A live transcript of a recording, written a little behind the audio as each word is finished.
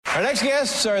Our next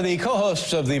guests are the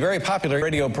co-hosts of the very popular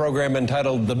radio program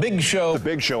entitled The Big Show. The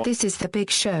Big Show. This is The Big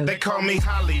Show. They call me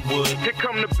Hollywood. Here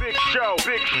come the Big Show.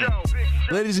 Big Show. Big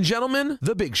Show. Ladies and gentlemen,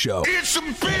 The Big Show. It's a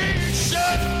big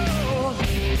show.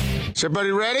 Is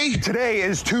everybody ready? Today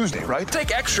is Tuesday, right?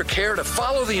 Take extra care to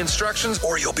follow the instructions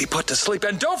or you'll be put to sleep.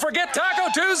 And don't forget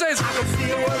Taco Tuesdays.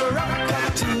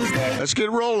 Let's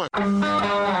get rolling.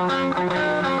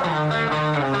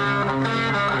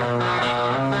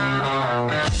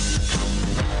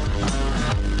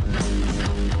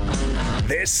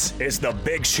 This is The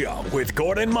Big Show with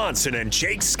Gordon Monson and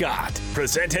Jake Scott,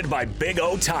 presented by Big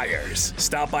O Tires.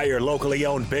 Stop by your locally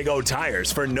owned Big O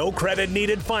Tires for no credit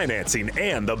needed financing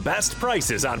and the best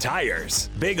prices on tires.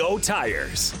 Big O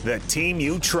Tires, the team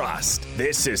you trust.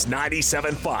 This is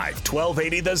 97.5,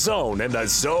 1280 The Zone and the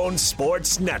Zone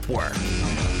Sports Network.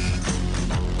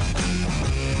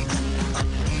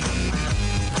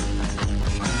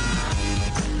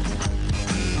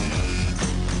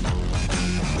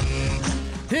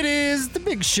 It is The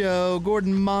Big Show.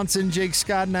 Gordon Monson, Jake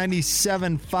Scott,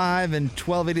 97.5 and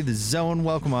 1280 The Zone.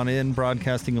 Welcome on in,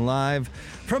 broadcasting live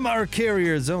from our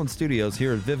Carrier Zone studios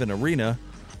here at Vivint Arena.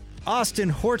 Austin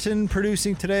Horton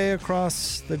producing today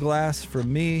across the glass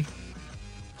from me.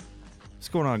 What's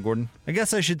going on, Gordon? I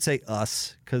guess I should say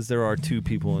us, because there are two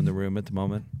people in the room at the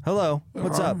moment. Hello.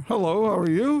 What's up? Hello, how are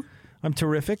you? I'm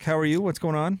terrific. How are you? What's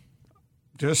going on?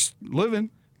 Just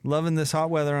living. Loving this hot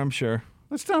weather, I'm sure.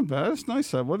 That's not bad. It's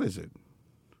nice. What is it?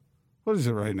 What is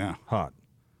it right now? Hot.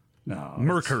 No.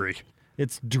 Mercury.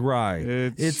 It's dry.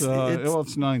 It's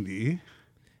 90.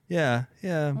 Yeah.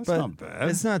 That's but not bad.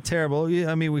 It's not terrible.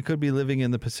 I mean, we could be living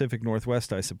in the Pacific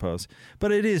Northwest, I suppose.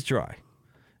 But it is dry.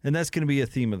 And that's going to be a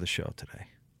theme of the show today.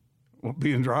 Well,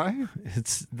 being dry?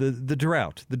 It's the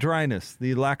drought, the dryness,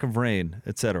 the lack of rain,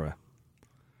 etc.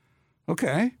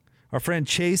 Okay. Our friend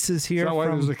Chase is here. Is that why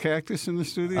there's a cactus in the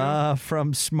studio?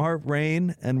 From Smart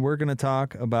Rain, and we're going to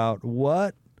talk about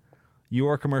what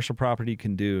your commercial property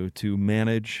can do to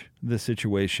manage the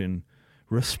situation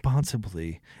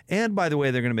responsibly. And by the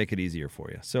way, they're going to make it easier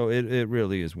for you. So it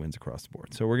really is wins across the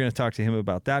board. So we're going to talk to him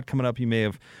about that coming up. You may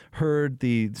have heard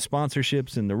the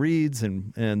sponsorships and the reads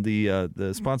and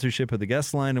the sponsorship of the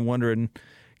guest line and wondering,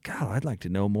 God, I'd like to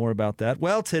know more about that.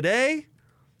 Well, today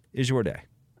is your day.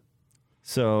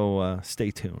 So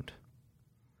stay tuned.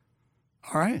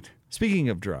 All right. Speaking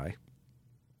of dry,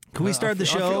 can we start the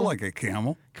show? I feel like a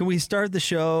camel. Can we start the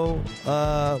show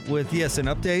with, an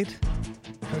update?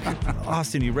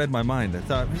 Austin, you read my mind. I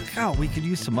thought, God, we could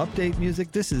use some update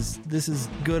music. This is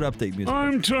good update music.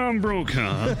 I'm Tom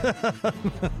Brokaw.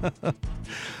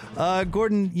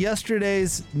 Gordon,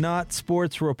 yesterday's Not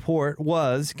Sports Report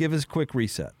was, give us a quick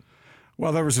reset.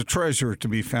 Well, there was a treasure to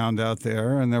be found out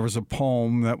there, and there was a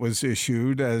poem that was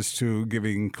issued as to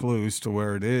giving clues to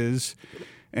where it is,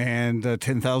 and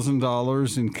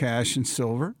 $10,000 in cash and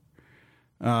silver,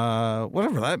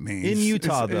 whatever that means. In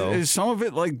Utah, though. Is some of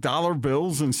it like dollar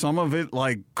bills and some of it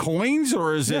like coins,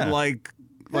 or is it like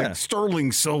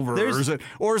sterling silver,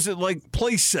 or is it like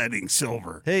place-setting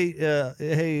silver? Hey,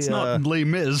 it's not Les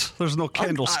Mis. There's no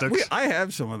candlesticks. I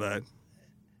have some of that.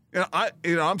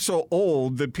 I'm so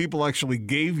old that people actually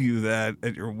gave you that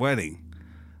at your wedding.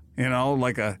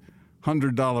 Like a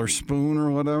 $100 spoon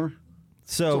or whatever.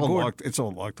 So it's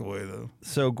all locked away, though.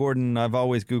 So, Gordon, I've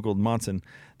always Googled Monson.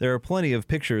 There are plenty of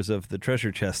pictures of the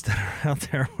treasure chests that are out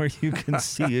there where you can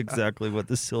see exactly what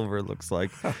the silver looks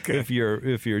like if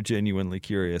you're genuinely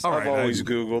curious. All right, I've always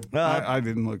Googled. I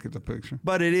didn't look at the picture.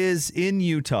 But it is in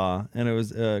Utah, and it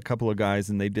was a couple of guys,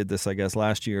 and they did this, I guess,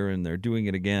 last year, and they're doing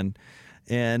it again.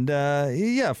 And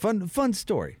fun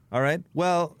story. All right.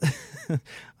 Well,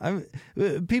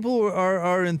 people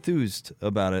are enthused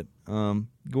about it,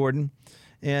 Gordon.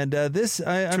 And I'm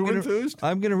going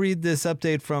to read this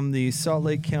update from the Salt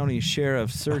Lake County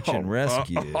Sheriff's Search and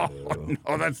Rescue. No,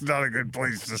 that's not a good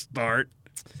place to start.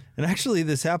 And actually,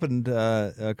 this happened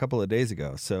a couple of days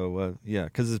ago. So,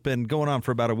 because it's been going on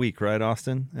for about a week, right,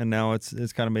 Austin? And now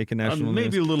it's kind of making national news.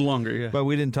 Maybe a little longer, yeah. But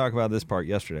we didn't talk about this part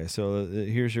yesterday. So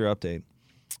here's your update.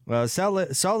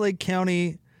 Salt Lake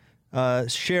County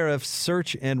Sheriff's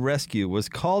Search and Rescue was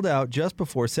called out just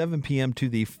before 7 p.m. to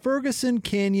the Ferguson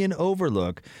Canyon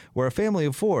Overlook, where a family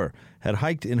of four had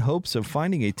hiked in hopes of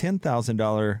finding a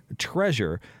 $10,000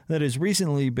 treasure that has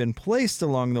recently been placed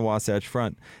along the Wasatch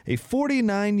Front. A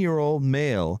 49-year-old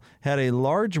male had a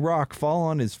large rock fall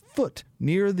on his foot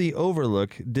near the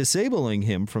overlook, disabling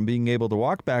him from being able to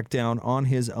walk back down on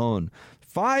his own.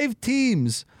 5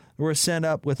 teams were sent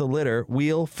up with a litter,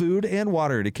 wheel, food, and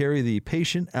water to carry the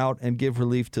patient out and give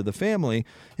relief to the family.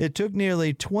 It took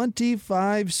nearly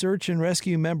 25 search and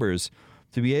rescue members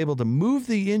to be able to move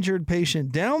the injured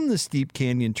patient down the steep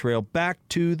canyon trail back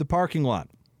to the parking lot.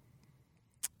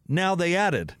 Now they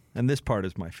added, and this part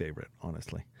is my favorite,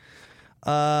 honestly.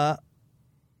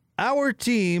 Our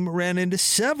team ran into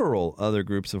several other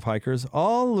groups of hikers,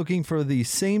 all looking for the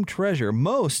same treasure.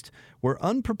 Most were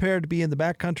unprepared to be in the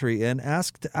backcountry and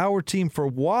asked our team for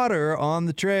water on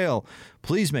the trail.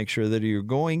 Please make sure that you're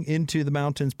going into the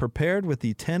mountains prepared with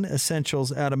the 10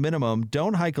 essentials at a minimum.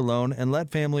 Don't hike alone, and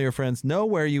let family or friends know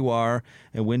where you are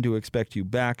and when to expect you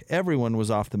back. Everyone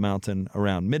was off the mountain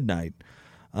around midnight.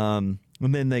 And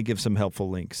then they give some helpful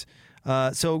links.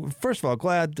 So first of all,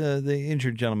 glad the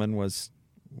injured gentleman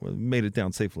made it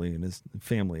down safely and his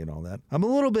family and all that. I'm a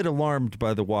little bit alarmed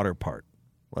by the water part.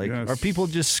 Like, yes. Are people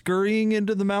just scurrying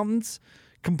into the mountains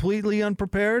completely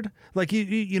unprepared? Like,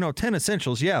 10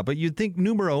 essentials, yeah, but you'd think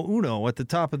numero uno at the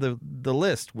top of the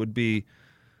list would be,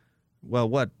 well,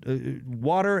 what?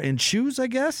 Water and shoes, I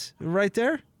guess, right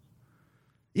there?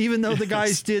 Even though the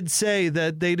guys did say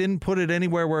that they didn't put it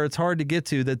anywhere where it's hard to get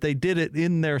to, that they did it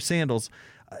in their sandals.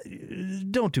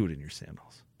 Don't do it in your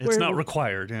sandals. It's not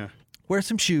required, yeah. Wear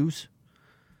some shoes.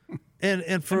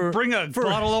 And bring a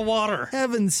bottle of water.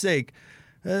 Heaven's sake,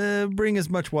 bring as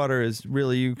much water as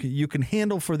really you can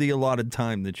handle for the allotted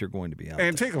time that you're going to be out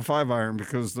And there. take a 5-iron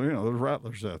because, there's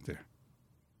rattlers out there.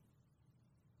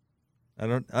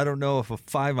 I don't know if a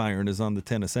 5-iron is on the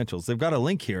 10 essentials. They've got a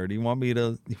link here. Do you want me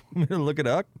to look it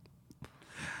up?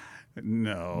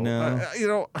 No.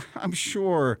 I'm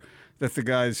sure that the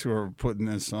guys who are putting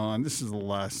this on, this is the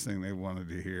last thing they wanted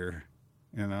to hear.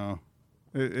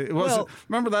 It wasn't.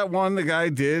 Remember that one the guy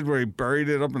did where he buried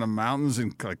it up in the mountains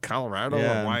in like Colorado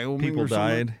or Wyoming? People or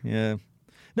something? died. Yeah.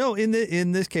 No,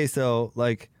 in this case though,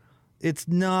 like, it's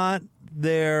not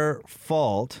their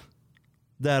fault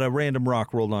that a random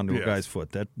rock rolled onto a guy's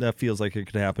foot. That feels like it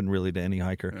could happen really to any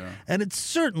hiker. Yeah. And it's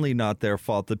certainly not their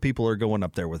fault that people are going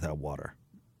up there without water.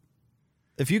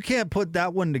 If you can't put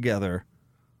that one together,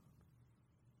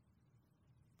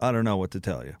 I don't know what to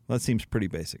tell you. That seems pretty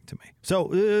basic to me.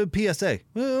 So, PSA,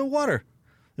 water.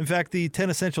 In fact, the 10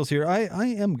 essentials here, I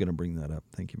am going to bring that up.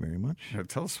 Thank you very much. Yeah,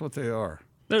 tell us what they are.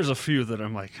 There's a few that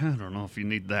I'm like, I don't know if you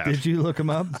need that. Did you look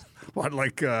them up? What,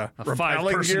 like a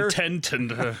rappelling 5-person gear? tent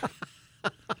and...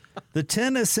 The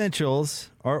 10 essentials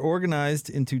are organized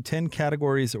into 10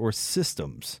 categories or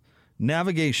systems.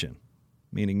 Navigation,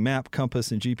 meaning map,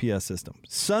 compass, and GPS system.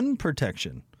 Sun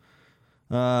protection.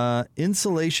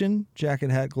 Insulation,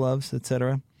 jacket, hat, gloves,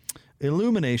 etc.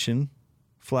 Illumination,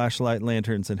 flashlight,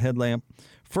 lanterns, and headlamp.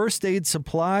 First aid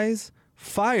supplies.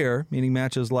 Fire, meaning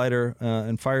matches, lighter,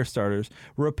 and fire starters.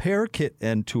 Repair kit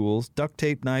and tools. Duct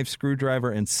tape, knife, screwdriver,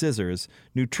 and scissors.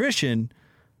 Nutrition,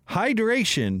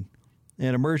 hydration,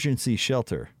 and emergency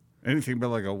shelter. Anything but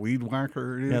like a weed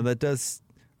whacker? Yeah, that does.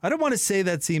 I don't want to say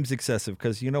that seems excessive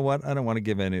because you know what? I don't want to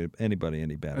give anybody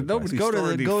any bad advice. Nobody's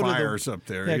starting fires up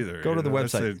there either. Go to the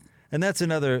website. And that's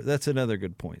another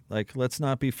good point. Like, let's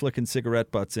not be flicking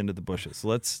cigarette butts into the bushes.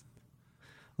 Let's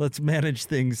manage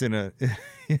things in a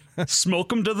smoke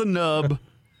them to the nub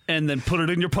and then put it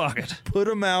in your pocket. Put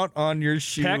them out on your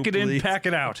shoe. Pack it in, pack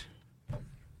it out.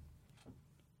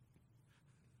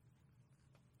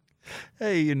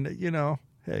 Hey,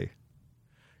 hey.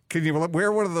 Can you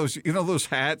wear one of those, those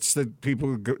hats that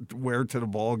people wear to the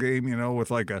ball game, with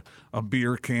like a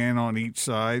beer can on each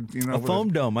side? A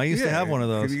foam dome. I used to have one of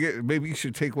those. Maybe you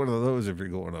should take one of those if you're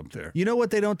going up there. You know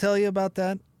what they don't tell you about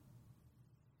that?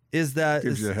 Is that...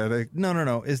 Gives you a headache?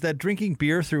 No. Is that drinking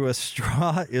beer through a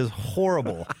straw is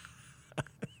horrible.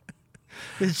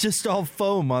 It's just all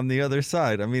foam on the other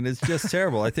side. I mean, it's just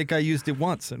terrible. I think I used it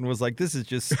once and was like, this is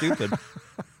just stupid.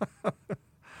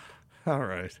 All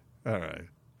right.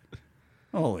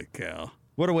 Holy cow.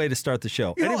 What a way to start the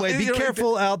show. Anyway, be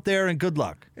careful out there and good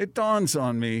luck. It dawns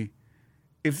on me,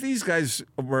 if these guys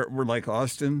were like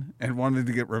Austin and wanted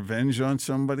to get revenge on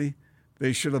somebody,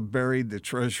 they should have buried the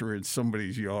treasure in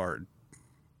somebody's yard.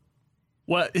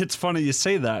 Well, it's funny you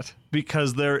say that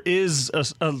because there is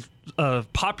a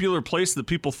popular place that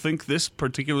people think this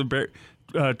particular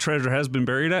treasure has been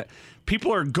buried at.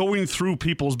 People are going through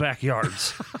people's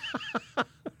backyards.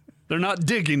 They're not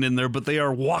digging in there, but they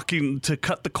are walking to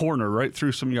cut the corner right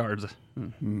through some yards.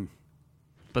 Mm-hmm.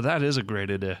 But that is a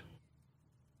great idea.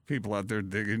 People out there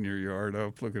digging your yard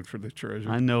up, looking for the treasure.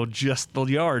 I know just the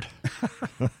yard.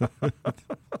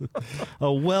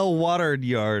 A well-watered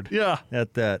yard. Yeah.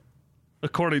 At that.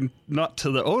 According not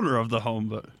to the owner of the home,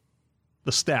 but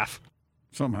the staff.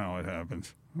 Somehow it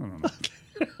happens. I don't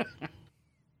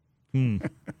know.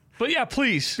 But yeah,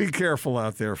 please. Be careful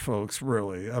out there, folks,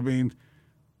 really. I mean,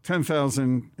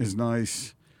 10,000 is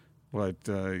nice, but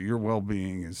your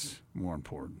well-being is more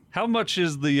important. How much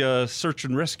is the search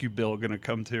and rescue bill going to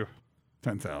come to?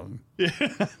 $10,000.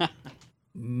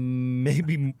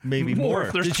 Maybe More.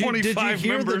 more. There's Did you 25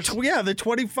 hear members. the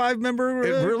 25-member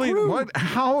It really? crew? What?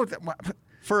 How?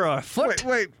 For a foot?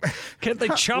 Wait. Can't they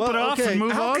chop it Well, off okay. and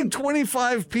move How on? can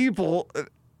 25 people?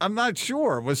 I'm not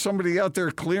sure. Was somebody out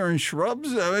there clearing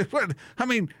shrubs? I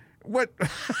mean, what?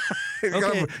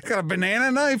 Okay. got a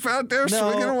banana knife out there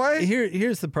swinging away?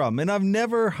 Here's the problem, and I've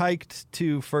never hiked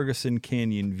to Ferguson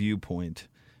Canyon Viewpoint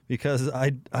because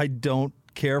I don't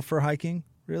care for hiking,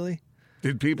 really.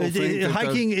 Did people think that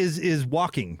hiking is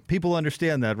walking? People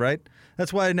understand that, right?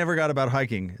 That's why I never got about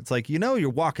hiking. It's like, you're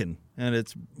walking, and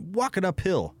it's walking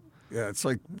uphill. Yeah, it's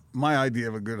like my idea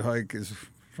of a good hike is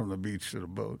from the beach to the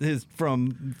boat. Is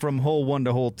from hole 1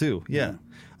 to hole 2. Yeah.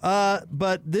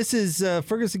 But this is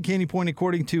Ferguson Canyon Point,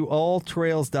 according to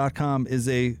alltrails.com, is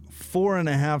a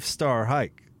 4.5-star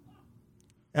hike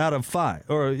out of 5.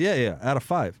 Out of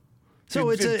 5. So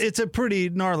it's a pretty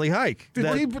gnarly hike.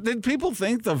 Did people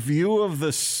think the view of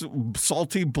the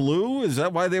salty blue? Is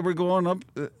that why they were going up?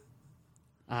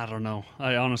 I don't know.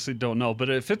 I honestly don't know. But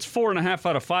if it's 4.5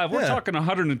 out of 5, we're talking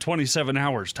 127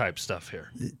 hours type stuff here.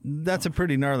 That's a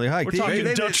pretty gnarly hike. We're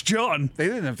talking Dutch John. They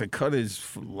didn't have to cut his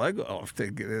leg off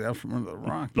to get it out from under the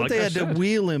rock. But they had to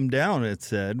wheel him down, it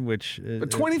said, which...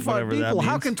 But 25 people,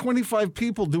 how can 25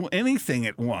 people do anything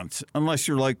at once unless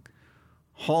you're like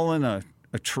hauling a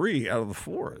tree out of the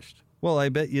forest? Well, I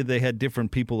bet you they had different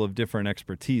people of different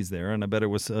expertise there, and I bet it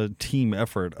was a team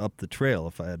effort up the trail,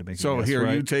 if I had to make a guess, here,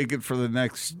 right? you take it for the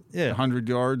next 100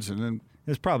 yards, and then...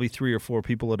 There's probably 3 or 4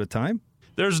 people at a time.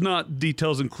 There's not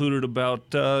details included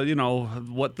about,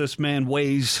 what this man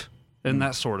weighs and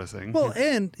that sort of thing. Well,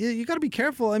 and you got to be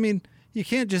careful. I mean, you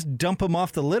can't just dump him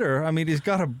off the litter. I mean, he's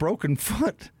got a broken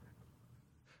foot.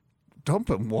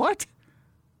 Dump him what?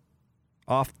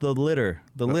 Off the litter.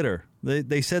 The litter.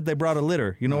 They said they brought a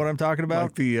litter. You know what I'm talking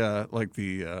about? Like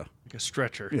a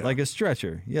stretcher. Yeah. Like a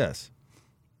stretcher, yes.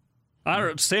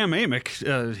 Sam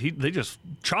Amick, they just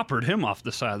choppered him off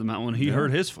the side of the mountain when he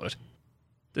hurt his foot.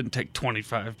 Didn't take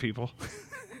 25 people.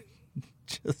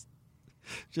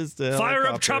 just fire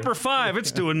up Chopper 5.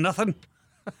 It's doing nothing.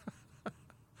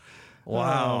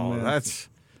 Wow, that's...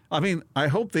 I mean, I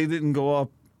hope they didn't go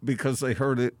up because they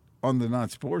heard it on the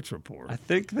Not Sports Report. I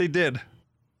think they did.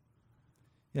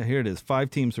 Yeah, here it is. 5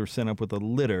 teams were sent up with a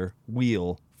litter,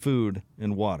 wheel, food,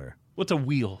 and water. What's a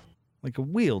wheel? Like a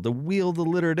wheel to wheel the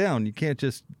litter down. You can't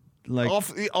just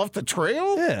off the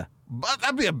trail. Yeah, but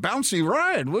that'd be a bouncy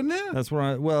ride, wouldn't it? That's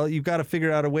what. You've got to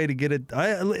figure out a way to get it.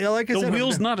 The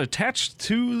wheel's not attached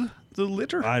to the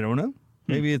litter. I don't know.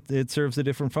 Maybe it serves a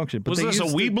different function. But was this a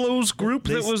Weeblos group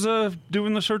that was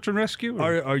doing the search and rescue?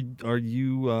 Are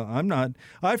you? I'm not.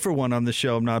 I, for one, on the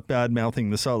show, I'm not bad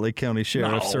mouthing the Salt Lake County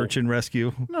Sheriff Search and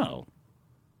Rescue. No.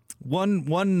 One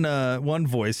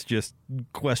voice just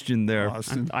questioned there.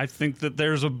 I think that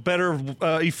there's a better,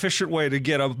 efficient way to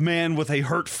get a man with a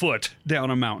hurt foot down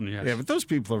a mountain. Yes. Yeah, but those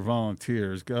people are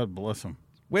volunteers. God bless them.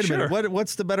 Wait a minute.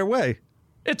 What's the better way?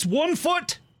 It's 1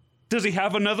 foot. Does he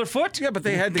have another foot? Yeah, but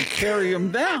they had to carry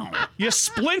him down. You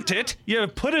splint it, you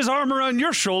put his arm around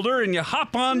your shoulder, and you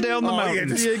hop on down the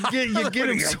mountain. You get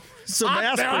him some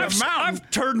aspirin.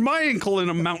 I've turned my ankle in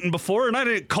a mountain before, and I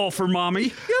didn't call for mommy.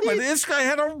 Yeah, but this guy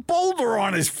had a boulder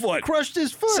on his foot. Crushed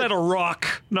his foot. Said a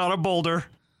rock, not a boulder.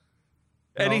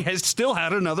 And he has still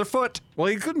had another foot. Well,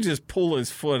 he couldn't just pull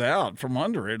his foot out from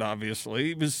under it, obviously.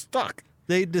 He was stuck.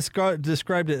 They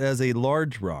described it as a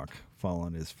large rock fall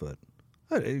on his foot.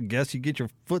 I guess you get your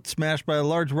foot smashed by a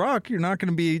large rock, you're not going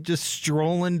to be just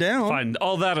strolling down. Fine.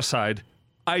 All that aside,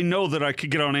 I know that I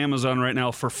could get on Amazon right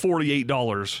now for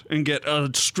 $48 and get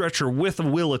a stretcher with a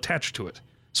wheel attached to it.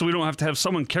 So we don't have to have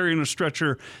someone carrying a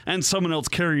stretcher and someone else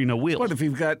carrying a wheel. But if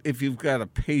you've got a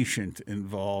patient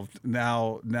involved,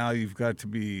 now you've got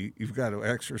to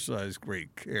exercise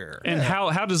great care. And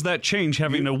how does that change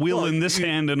having a wheel in this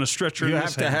hand and a stretcher in this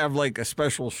hand? You have to have like a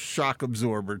special shock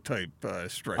absorber type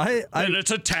stretcher. And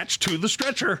it's attached to the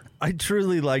stretcher. I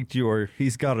truly liked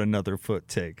he's got another foot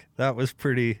take. That was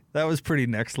pretty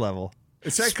next level.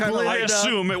 Is that kind of I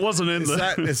assume it wasn't in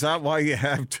Is that why you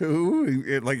have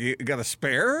two? Like you got a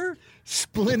spare?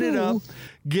 Split it up,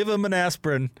 give him an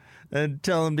aspirin, and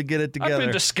tell him to get it together. I've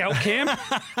been to scout camp.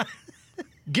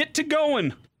 Get to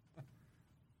going.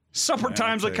 Supper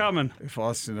time's a coming. If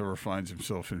Austin ever finds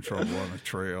himself in trouble on the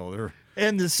trail,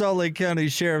 and the Salt Lake County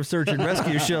Sheriff Search and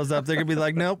Rescue shows up, they're going to be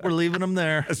like, nope, we're leaving him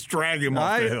there. Let's drag him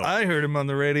off the hill. I heard him on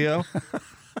the radio.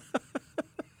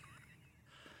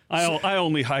 I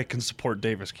only hike and support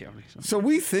Davis County. So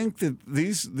we think that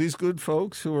these good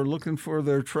folks who are looking for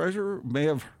their treasure may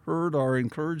have heard our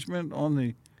encouragement on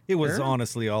the It was air?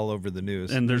 honestly all over the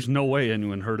news. And there's no way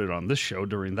anyone heard it on this show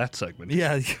during that segment.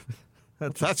 yeah,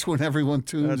 That's when everyone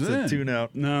tunes that's in. a tune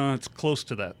out. No, it's close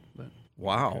to that. But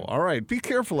Wow. All right. Be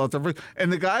careful out there.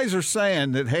 And the guys are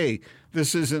saying that, hey,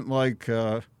 this isn't like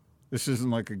a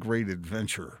great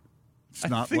adventure. It's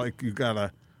not like you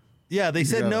gotta. Yeah, they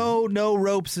said no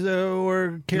ropes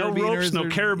or carabiners. no ropes, no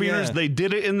carabiners. Yeah. They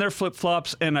did it in their flip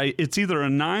flops, and it's either a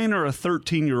 9 or a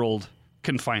 13-year-old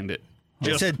can find it.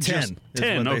 They said 10. is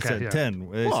 10. what Okay. They said yeah.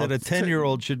 10. They Well, said a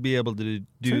 10-year-old should be able to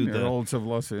do 10-year-olds have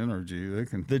lots of energy. They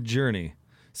can. the journey.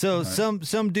 So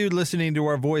some dude listening to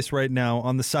our voice right now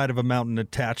on the side of a mountain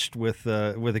attached with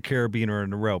a carabiner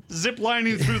and a rope. Zip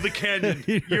lining through the canyon.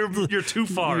 You're too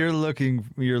far. You're looking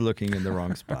in the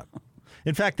wrong spot.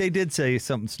 In fact, they did say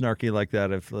something snarky like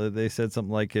that. If they said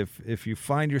something like, if you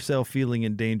find yourself feeling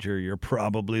in danger, you're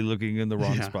probably looking in the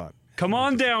wrong spot. Come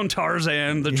on down,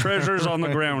 Tarzan. The treasure's on the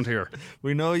ground here.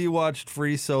 We know you watched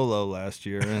Free Solo last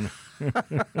year, and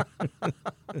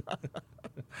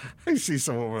I see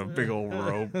someone with a big old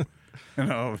rope.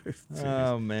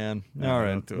 oh man! All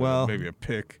right. Well, maybe a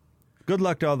pick. good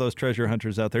luck to all those treasure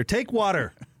hunters out there. Take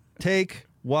water. Take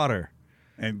water.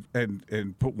 And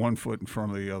put one foot in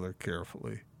front of the other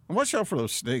carefully. And watch out for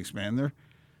those snakes, man. They're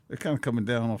kind of coming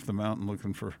down off the mountain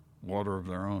looking for water of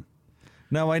their own.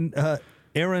 Now,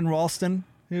 Aaron Ralston,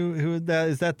 who that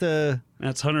is that the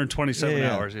That's 127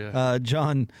 hours. Yeah.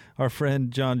 John, our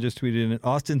friend John, just tweeted in it.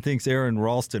 Austin thinks Aaron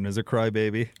Ralston is a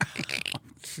crybaby.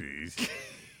 Jeez.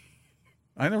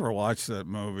 I never watched that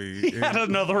movie. He had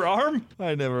another arm.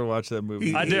 I never watched that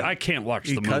movie. I can't watch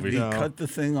the movie. He cut the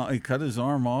thing. He cut his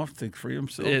arm off to free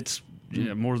himself. It's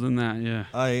more than that. Yeah.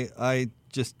 I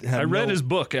just have I read no- his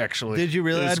book, actually. Did you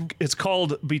really? It's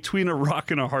called Between a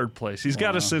Rock and a Hard Place. He's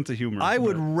got a sense of humor. I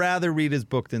would rather read his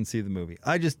book than see the movie.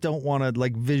 I just don't want to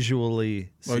visually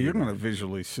see Well, you're it. going to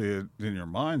visually see it in your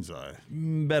mind's eye.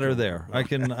 Better there. I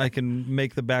can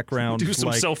make the background Do some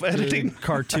like self-editing.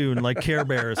 cartoon, like Care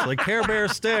Bears, like Care Bear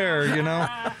stare.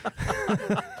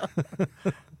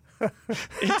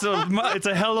 It's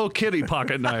a Hello Kitty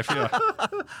pocket knife. Yeah.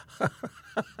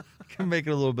 Can make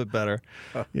it a little bit better.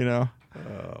 All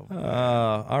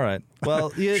right. Well,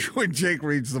 When Jake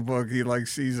reads the book, he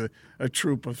sees a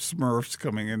troop of Smurfs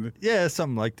coming in. yeah,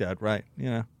 something like that, right?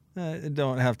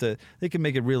 Don't have to. They can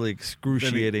make it really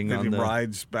excruciating Then on he the.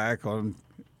 rides back on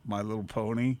My Little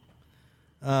Pony.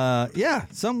 Yeah,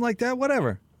 something like that.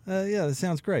 Whatever. Yeah, that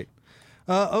sounds great.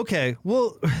 Okay,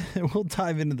 we'll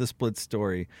dive into the split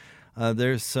story.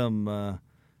 There's some.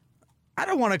 I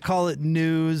don't want to call it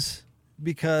news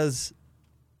because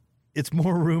it's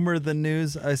more rumor than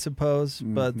news, I suppose.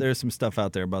 But there's some stuff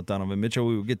out there about Donovan Mitchell.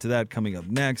 We will get to that coming up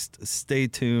next. Stay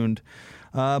tuned.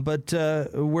 But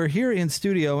we're here in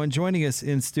studio, and joining us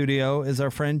in studio is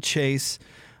our friend Chase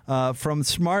from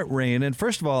Smart Rain. And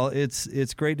first of all,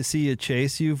 it's great to see you,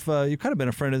 Chase. You've kind of been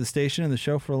a friend of the station and the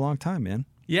show for a long time, man.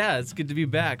 Yeah, it's good to be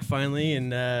back finally,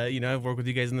 and I've worked with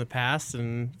you guys in the past,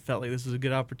 and felt like this was a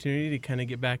good opportunity to kind of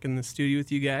get back in the studio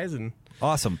with you guys and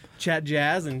Awesome. chat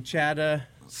jazz and chat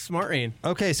Smart Rain.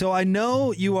 Okay, so I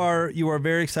know you are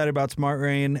very excited about Smart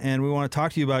Rain, and we want to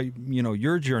talk to you about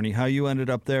your journey, how you ended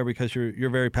up there, because you're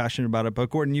very passionate about it. But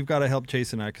Gordon, you've got to help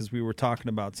Chase and I because we were talking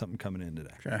about something coming in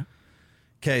today.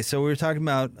 Okay, so we were talking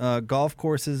about golf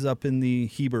courses up in the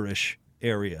Heberish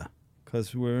area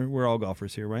because we're all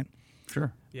golfers here, right?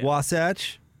 Sure. Yeah.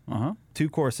 Wasatch, 2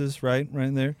 courses, right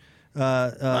in there.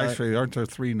 Actually, aren't there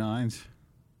 3 9s?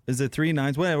 Is it 3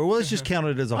 9s? Whatever. Well, let's just count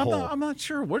it as a whole. I'm not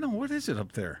sure. What is it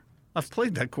up there? I've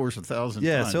played that course 1,000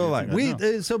 Yeah, times. so have I.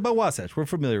 know. But Wasatch, we're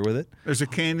familiar with it. There's a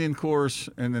canyon course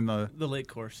and then the The lake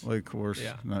course. lake course.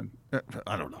 Yeah.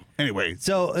 I don't know. Anyway,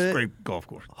 So, it's a great golf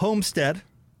course. Homestead.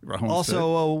 Homestead.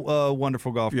 Also a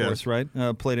wonderful golf Yes. course, right?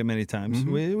 Played it many times.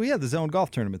 We had the zone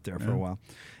golf tournament there for a while.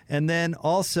 And then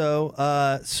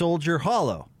also Soldier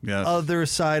Hollow, Yes. other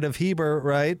side of Heber,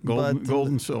 right? gold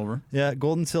and silver. Yeah,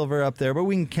 gold and silver up there, but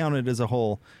we can count it as a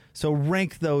whole. So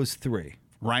rank those 3.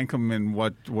 Rank them in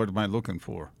what am I looking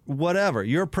for? Whatever,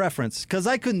 your preference, because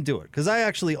I couldn't do it. Because I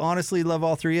actually honestly love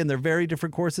all 3, and they're very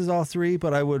different courses, all 3,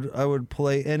 but I would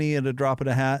play any at a drop of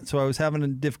a hat, so I was having a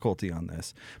difficulty on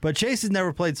this. But Chase has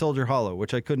never played Soldier Hollow,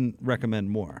 which I couldn't recommend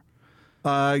more.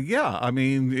 Yeah, I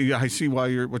mean, I see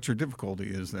what your difficulty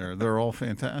is there. They're all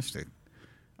fantastic.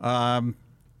 I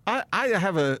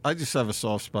just have a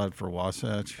soft spot for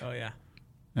Wasatch. Oh, yeah.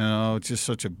 It's just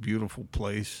such a beautiful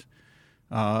place.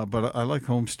 But I like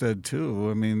Homestead too.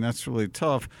 I mean, that's really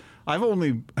tough. I've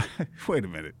only wait a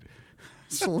minute.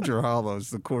 Soldier Hollow is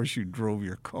the course you drove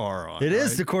your car on. It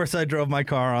is right? the course I drove my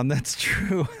car on. That's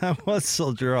true. That was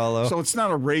Soldier Hollow. So it's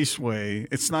not a raceway.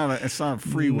 It's not a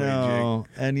freeway, no.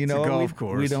 Jake. And you It's know a what? golf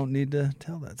course. We don't need to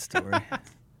tell that story.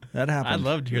 That happened. I'd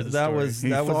love to hear the that story. Was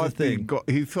the thing.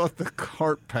 He thought the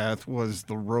cart path was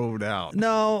the road out.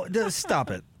 No,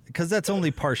 stop it, because that's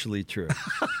only partially true.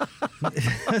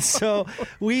 So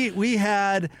we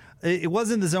had. It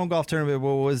wasn't the Zone Golf Tournament, but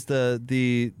it was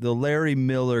the Larry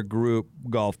Miller Group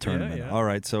Golf Tournament. Yeah. All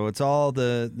right, so it's all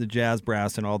the jazz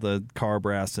brass and all the car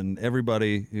brass and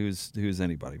everybody who's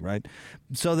anybody, right?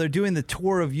 So they're doing the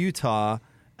tour of Utah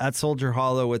at Soldier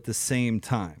Hollow at the same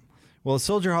time. Well,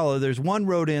 Soldier Hollow, there's one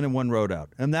road in and one road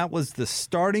out, and that was the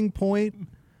starting point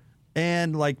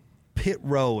and like pit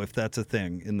row, if that's a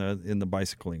thing in the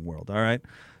bicycling world. All right,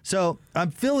 so I'm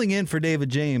filling in for David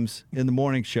James in the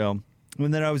morning show.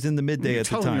 And then I was in the midday at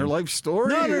the time. Telling your life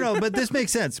story? No. But this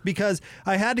makes sense because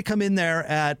I had to come in there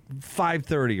at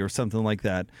 5:30 or something like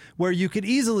that, where you could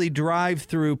easily drive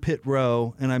through pit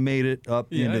row, and I made it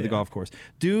up into the golf course.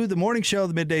 Do the morning show,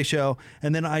 the midday show,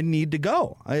 and then I need to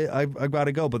go. I've got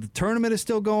to go. But the tournament is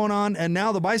still going on, and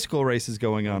now the bicycle race is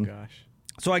going on. Oh, gosh.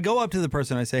 So I go up to the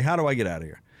person. I say, "How do I get out of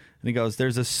here?" And he goes,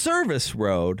 "There's a service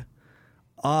road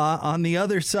on the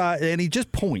other side," and he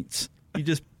just points.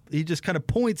 He just kind of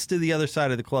points to the other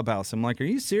side of the clubhouse. I'm like, "Are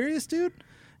you serious, dude?"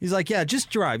 He's like, "Yeah, just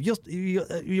drive.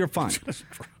 You're fine."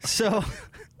 So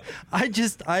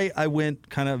I went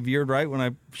kind of veered right when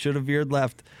I should have veered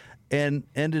left, and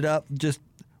ended up just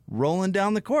rolling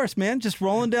down the course, man. Just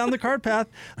rolling down the cart path.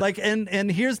 Like,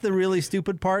 and here's the really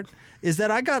stupid part is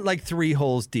that I got like 3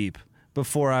 holes deep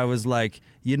before I was like,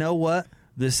 you know what?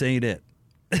 This ain't it.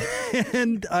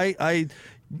 And I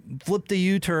flipped a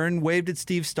U-turn, waved at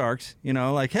Steve Starks,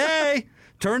 like, hey,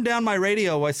 turned down my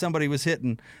radio while somebody was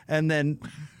hitting, and then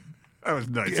that was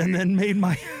nice. And then made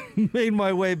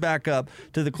my way back up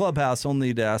to the clubhouse,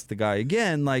 only to ask the guy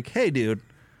again, like, hey, dude,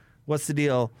 what's the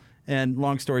deal? And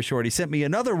long story short, he sent me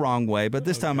another wrong way, but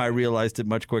this time I realized it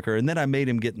much quicker, and then I made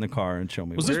him get in the car and show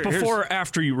me. Was this before or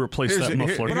after you replaced that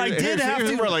muffler? But I did have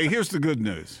to. Really, here's the good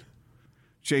news.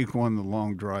 Jake won the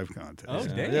long drive contest. Oh,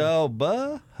 dang.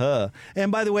 Oh,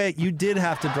 And by the way, you did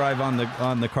have to drive on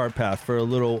the cart path for a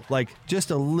little, like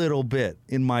just a little bit,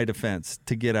 in my defense,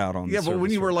 to get out on the Yeah, but when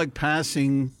you were like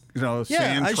passing,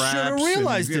 sand I traps. should have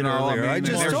realized and, it earlier. I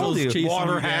just there's told you.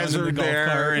 water hazard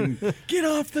there, and Get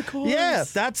off the course. Yeah,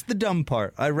 that's the dumb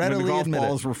part. I when readily the golf admit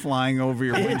balls it. were flying over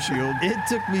your windshield. It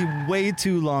took me way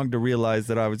too long to realize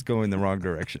that I was going the wrong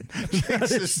direction.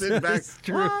 Just sitting back.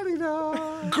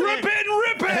 Grip it and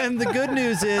rip it! And the good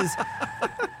news is,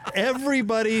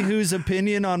 everybody whose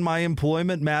opinion on my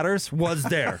employment matters was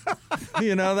there.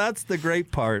 That's the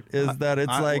great part, is that it's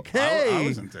like, hey, I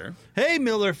wasn't there. Hey,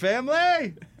 Miller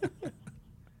family.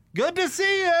 Good to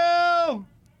see you.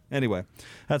 Anyway,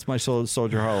 that's my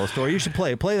Soldier Hollow story. You should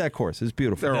play that course. It's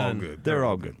beautiful. They're all good. They're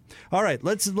all good. All right,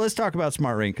 let's talk about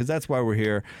Smart Rain, because that's why we're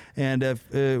here. And if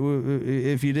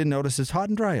you didn't notice, it's hot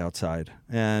and dry outside,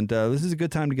 and this is a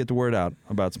good time to get the word out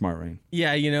about Smart Rain.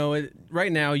 Yeah,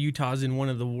 right now Utah's in one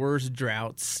of the worst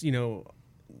droughts,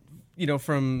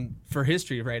 for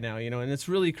history right now, and it's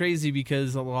really crazy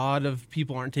because a lot of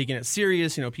people aren't taking it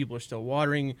serious. People are still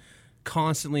watering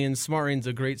constantly, and Smart Rain's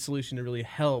a great solution to really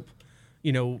help,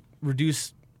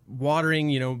 reduce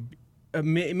watering,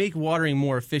 make watering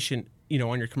more efficient,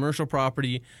 on your commercial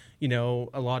property.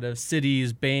 A lot of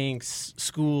cities, banks,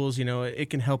 schools, it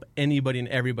can help anybody and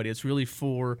everybody. It's really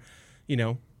for,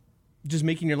 just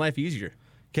making your life easier.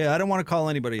 Okay, I don't want to call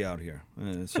anybody out here,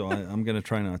 so I'm going to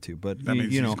try not to. But That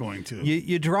means he's going to.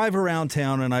 You drive around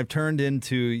town, and I've turned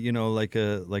into like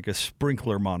a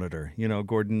sprinkler monitor.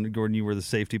 Gordon, you were the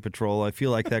safety patrol. I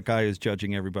feel like that guy is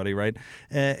judging everybody, right?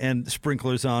 And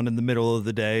sprinklers on in the middle of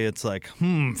the day. It's like,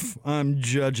 I'm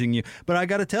judging you. But I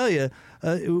got to tell you,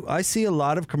 I see a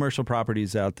lot of commercial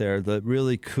properties out there that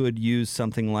really could use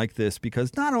something like this,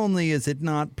 because not only is it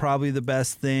not probably the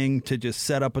best thing to just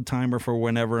set up a timer for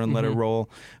whenever and let it roll,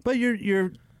 but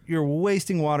you're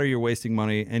wasting water, you're wasting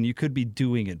money, and you could be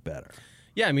doing it better.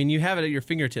 Yeah, you have it at your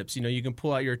fingertips. You can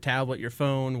pull out your tablet, your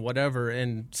phone, whatever,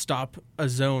 and stop a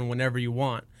zone whenever you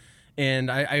want. And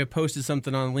I posted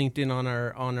something on LinkedIn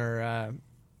on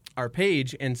our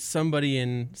page, and somebody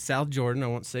in South Jordan, I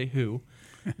won't say who,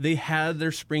 they had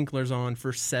their sprinklers on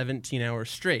for 17 hours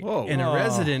straight. Whoa. And a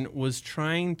resident was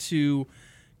trying to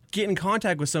get in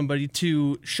contact with somebody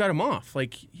to shut him off.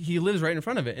 Like, he lives right in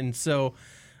front of it. And so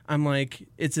I'm like,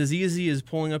 it's as easy as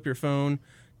pulling up your phone,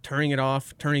 turning it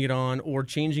off, turning it on, or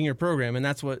changing your program. And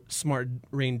that's what Smart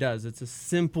Rain does. It's a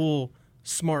simple,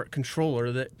 smart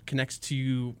controller that connects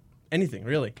to anything,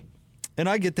 really. And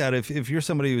I get that. If you're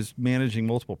somebody who's managing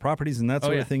multiple properties and that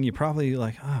sort of thing, you probably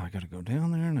like, I got to go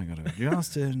down there and I got to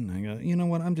adjust it. And I got, you know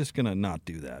what? I'm just going to not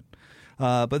do that.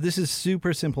 But this is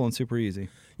super simple and super easy.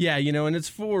 Yeah, and it's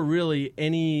for really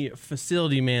any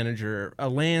facility manager, a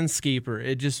landscaper.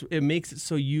 It makes it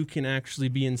so you can actually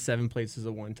be in 7 places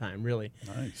at one time, really.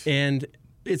 Nice. And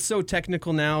it's so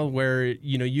technical now where,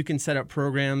 you can set up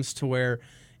programs to where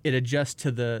it adjusts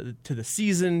to the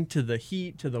season, to the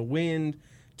heat, to the wind,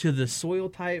 to the soil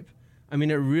type. I mean,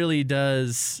 it really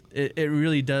does. It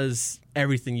really does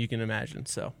everything you can imagine.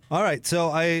 So, all right. So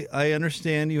I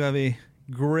understand you have a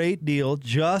great deal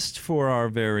just for our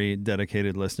very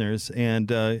dedicated listeners, and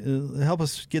help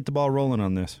us get the ball rolling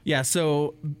on this. Yeah.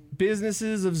 So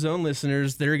businesses of Zone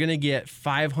listeners, they're going to get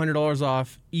 $500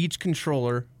 off each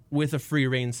controller with a free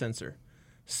rain sensor.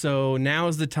 So now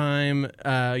is the time.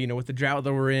 With the drought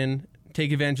that we're in,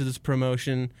 take advantage of this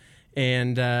promotion.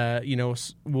 And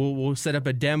we'll set up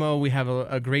a demo. We have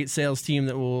a great sales team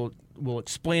that will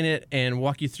explain it and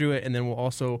walk you through it, and then we'll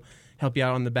also help you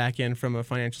out on the back end from a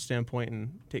financial standpoint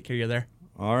and take care of you there.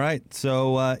 All right.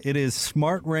 So it is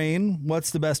Smart Rain.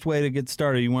 What's the best way to get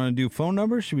started? You want to do phone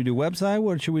numbers? Should we do website?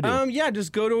 What should we do?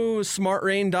 Just go to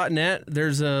smartrain.net.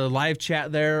 There's a live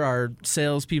chat there. Our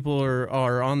salespeople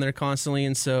are on there constantly,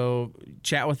 and so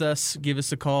chat with us, give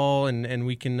us a call, and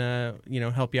we can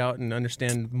help you out and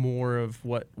understand more of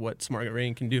what Smart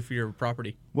Rain can do for your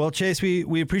property. Well, Chase,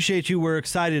 we appreciate you. We're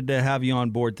excited to have you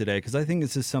on board today because I think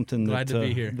this is something Glad to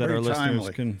be here. that our listeners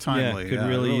can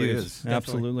really use.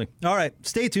 Absolutely. All right.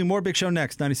 Stay tuned. More Big Show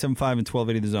next. 97.5 and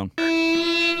 1280 The Zone.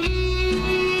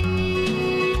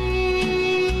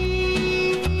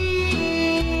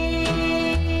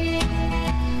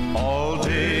 All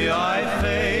day I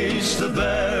face the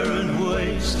barren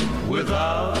waste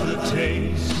without the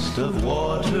taste of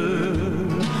water,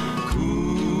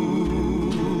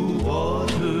 cool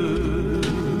water.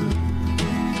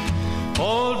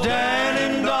 Old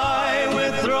Dan and I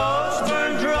with throats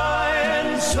burned dry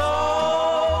and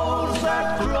souls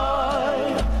that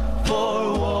cry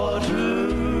for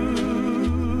water.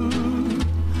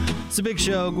 It's a Big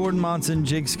Show. Gordon Monson,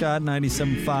 Jake Scott,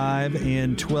 97.5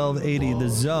 and 1280 The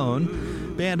Zone.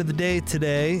 Band of the day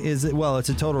today is, it's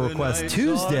a Total Request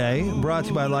Tuesday, brought to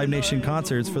you by Live Nation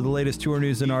Concerts. For the latest tour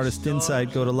news and artist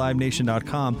insight, go to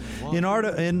livenation.com. In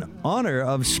honor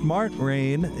of Smart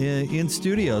Rain in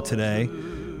studio today,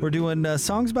 we're doing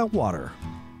songs about water,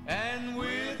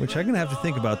 which I'm going to have to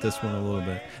think about this one a little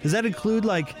bit. Does that include,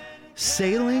 like,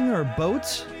 sailing or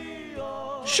boats?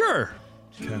 Sure.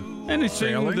 Okay.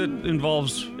 Anything that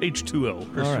involves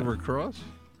H2O. Christopher Cross?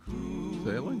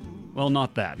 Sailing? Well,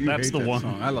 not that. That's the one.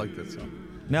 Song. I like that song.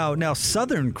 Now,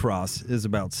 Southern Cross is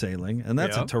about sailing, and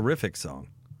that's a terrific song.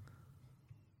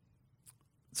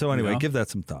 So anyway, give that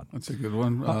some thought. That's a good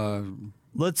one.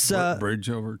 Let's Bridge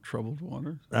Over Troubled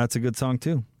Water. That's a good song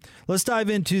too. Let's dive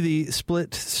into the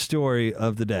split story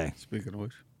of the day. Speaking of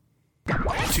which.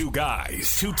 2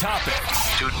 guys, 2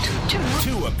 topics,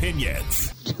 2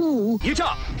 opinions. You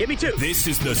talk. Give me 2. This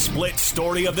is the split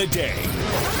story of the day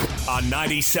on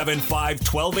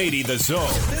 97.5 1280 The Zone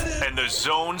and the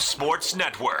Zone Sports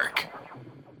Network.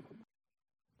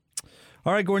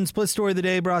 All right, Gordon, split story of the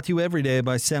day brought to you every day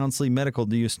by Sound Sleep Medical.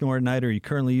 Do you snore at night, or are you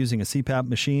currently using a CPAP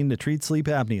machine to treat sleep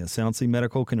apnea? Sound Sleep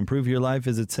Medical can improve your life.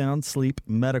 Visit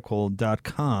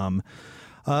soundsleepmedical.com.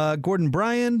 Gordon,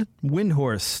 Brian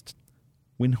Windhorst,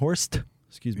 who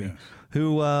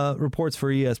reports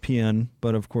for ESPN,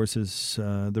 but of course is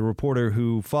the reporter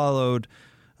who followed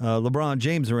LeBron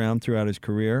James around throughout his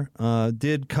career,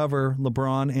 did cover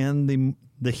LeBron and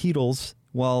the Heatles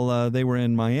while they were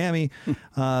in Miami.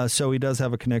 So he does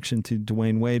have a connection to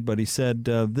Dwyane Wade, but he said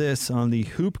this on the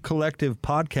Hoop Collective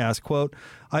podcast, quote,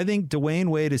 "I think Dwyane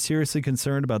Wade is seriously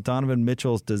concerned about Donovan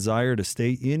Mitchell's desire to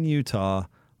stay in Utah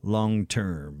long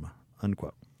term,"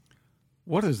 unquote.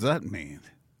 What does that mean?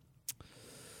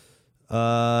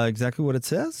 Exactly what it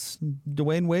says.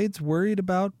 Dwyane Wade's worried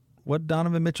about what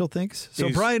Donovan Mitchell thinks. So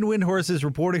Brian Windhorst is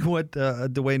reporting what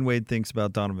Dwyane Wade thinks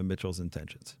about Donovan Mitchell's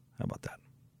intentions. How about that?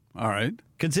 All right.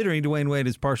 Considering Dwyane Wade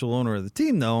is partial owner of the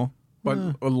team, though.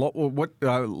 But what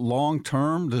long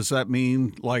term, does that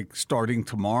mean like starting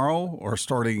tomorrow or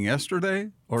starting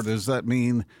yesterday? Or does that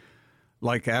mean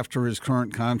like after his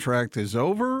current contract is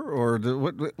over? Or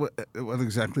what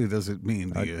exactly does it mean,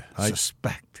 do you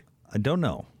suspect? I don't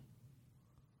know.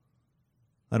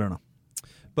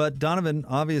 But Donovan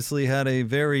obviously had a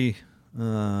very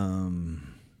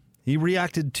he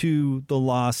reacted to the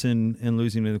loss and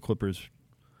losing to the Clippers.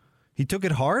 He took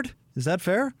it hard. Is that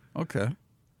fair? Okay.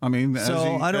 I mean,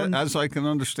 as I can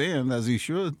understand, as he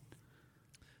should.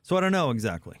 So I don't know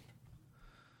exactly.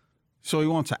 So he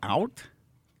wants out?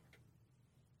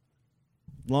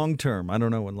 Long term. I don't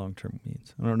know what long term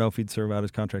means. I don't know if he'd serve out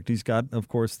his contract. He's got, of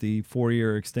course, the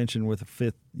 4-year extension with a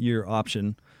 5th-year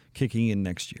option kicking in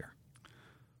next year.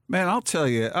 Man, I'll tell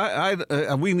you,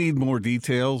 we need more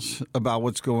details about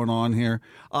what's going on here.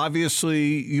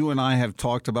 Obviously, you and I have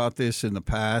talked about this in the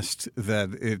past,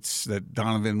 that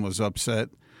Donovan was upset,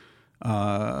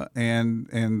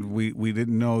 and we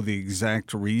didn't know the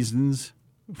exact reasons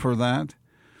for that.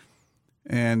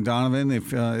 And Donovan,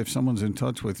 if someone's in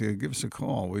touch with you, give us a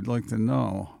call. We'd like to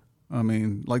know. I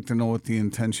mean, like to know what the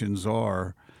intentions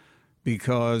are,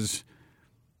 because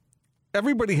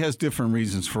everybody has different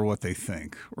reasons for what they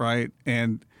think, right?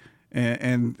 And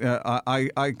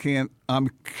I can't. I'm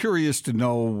curious to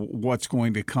know what's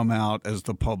going to come out as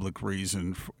the public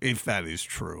reason, if that is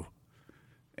true.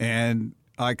 And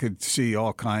I could see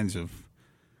all kinds of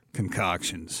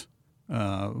concoctions.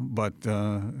 But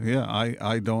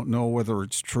I don't know whether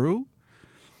it's true.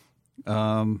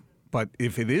 But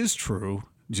if it is true,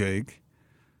 Jake,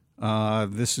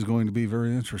 this is going to be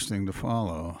very interesting to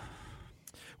follow.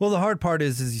 Well, the hard part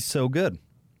is he's so good,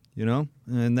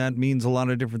 and that means a lot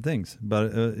of different things.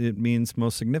 But it means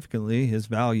most significantly his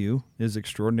value is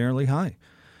extraordinarily high.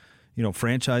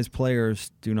 Franchise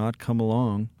players do not come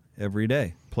along every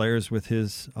day. Players with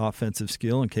his offensive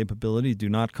skill and capability do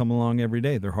not come along every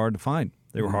day. They're hard to find.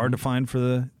 They were hard to find for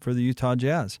the Utah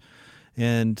Jazz,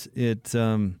 and it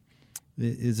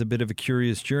is a bit of a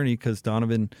curious journey because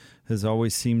Donovan has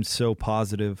always seemed so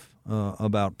positive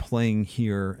about playing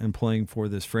here and playing for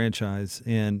this franchise,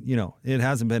 and it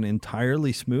hasn't been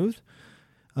entirely smooth.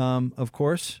 Of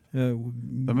course,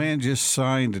 the man just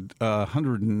signed a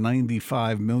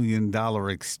 $195 million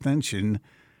extension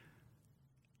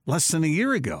less than a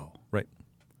year ago. Right.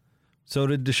 So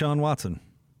did Deshaun Watson.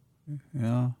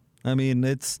 Yeah. I mean,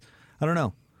 I don't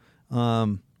know.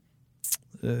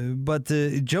 But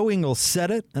Joe Ingles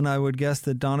said it, and I would guess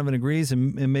that Donovan agrees,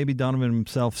 and maybe Donovan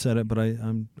himself said it, but I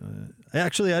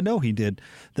know he did,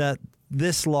 that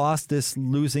this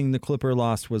losing the Clipper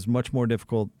loss was much more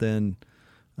difficult than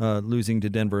losing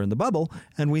to Denver in the bubble,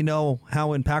 and we know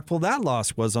how impactful that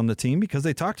loss was on the team because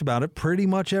they talked about it pretty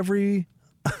much every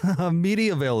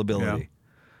media availability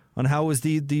on how it was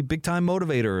the big-time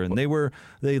motivator, and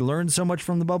they learned so much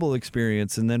from the bubble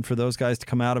experience, and then for those guys to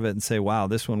come out of it and say, wow,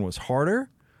 this one was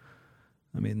harder,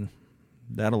 I mean,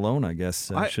 that alone, I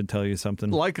guess, should tell you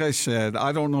something. Like I said,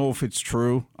 I don't know if it's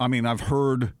true. I mean, I've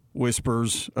heard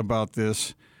whispers about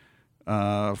this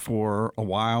for a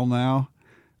while now,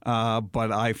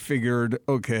 but I figured,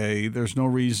 okay, there's no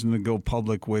reason to go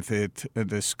public with it and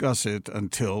discuss it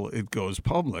until it goes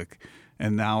public,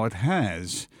 and now it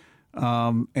has.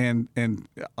 And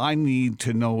I need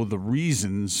to know the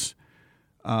reasons,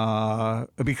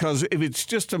 because if it's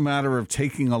just a matter of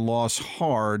taking a loss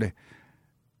hard,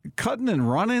 cutting and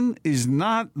running is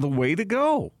not the way to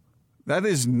go. That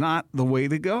is not the way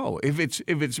to go. If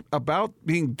it's about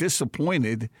being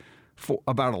disappointed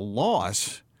about a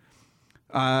loss,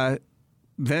 then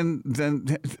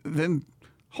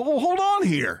hold on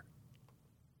here.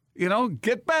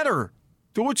 Get better.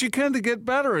 Do what you can to get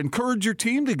better. Encourage your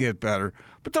team to get better.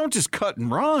 But don't just cut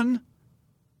and run.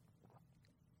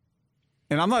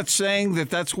 And I'm not saying that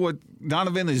that's what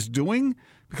Donovan is doing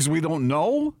because we don't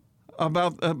know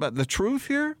about the truth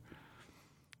here.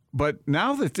 But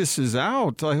now that this is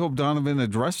out, I hope Donovan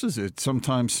addresses it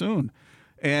sometime soon.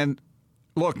 And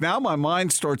look, now my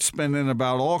mind starts spinning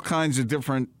about all kinds of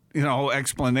different,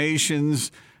 explanations,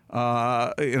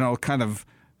 hey,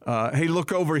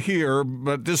 look over here,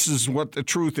 but this is what the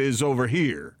truth is over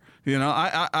here.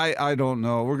 I don't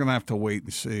know. We're going to have to wait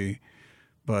and see.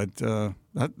 But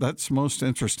that's most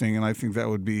interesting, and I think that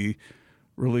would be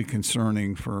really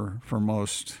concerning for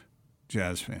most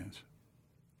Jazz fans.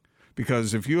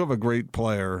 Because if you have a great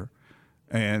player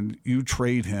and you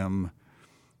trade him,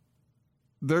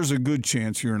 there's a good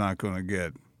chance you're not going to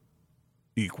get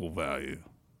equal value.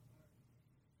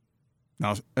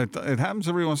 Now, it happens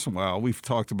every once in a while. We've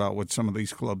talked about what some of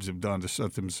these clubs have done to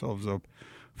set themselves up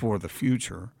for the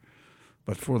future.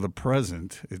 But for the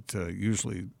present, it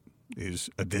usually is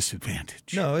a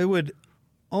disadvantage. No, it would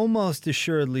almost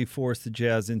assuredly force the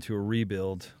Jazz into a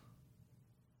rebuild.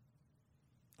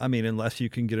 I mean, unless you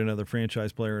can get another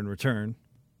franchise player in return,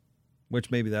 which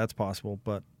maybe that's possible.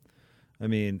 But, I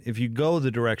mean, if you go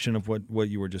the direction of what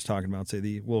you were just talking about,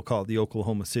 say we'll call it the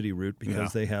Oklahoma City route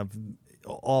because they have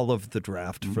all of the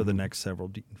draft for the next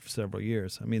several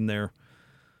years. I mean, they're,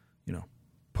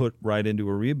 put right into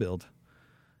a rebuild.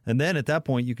 And then at that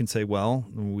point, you can say, well,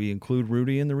 do we include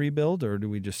Rudy in the rebuild or do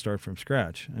we just start from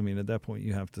scratch? I mean, at that point,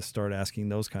 you have to start asking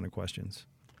those kind of questions.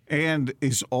 And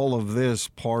is all of this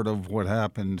part of what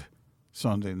happened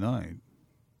Sunday night?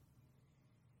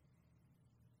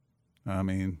 I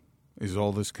mean, is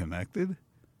all this connected?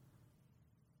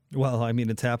 Well, I mean,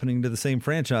 it's happening to the same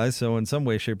franchise, so in some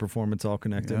way, shape, or form, it's all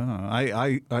connected.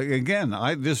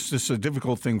 Yeah, this is a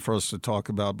difficult thing for us to talk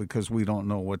about because we don't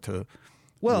know what to.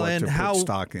 Well, what and to how put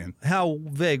stock in. How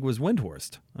vague was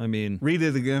Windhorst? I mean, read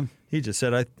it again. He just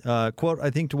said, "quote: I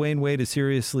think Dwyane Wade is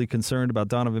seriously concerned about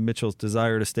Donovan Mitchell's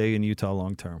desire to stay in Utah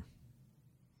long term."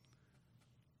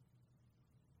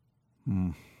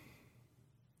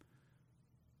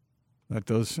 That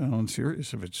does sound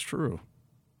serious if it's true.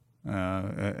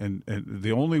 And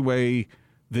the only way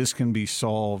this can be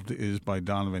solved is by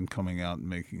Donovan coming out and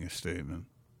making a statement.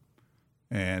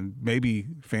 And maybe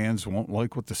fans won't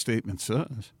like what the statement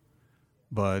says.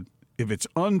 But if it's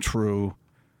untrue,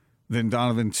 then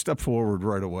Donovan step forward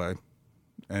right away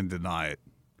and deny it.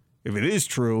 If it is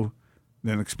true,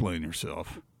 then explain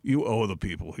yourself. You owe the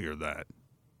people here that.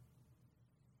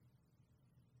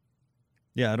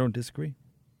 Yeah, I don't disagree.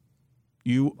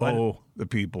 You owe the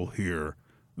people here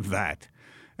that.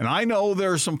 And I know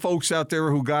there are some folks out there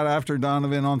who got after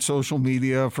Donovan on social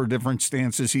media for different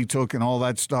stances he took and all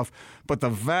that stuff, but the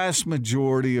vast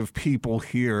majority of people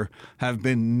here have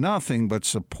been nothing but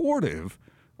supportive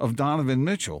of Donovan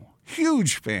Mitchell.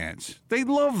 Huge fans. They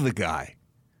love the guy.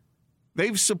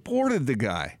 They've supported the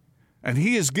guy, and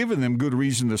he has given them good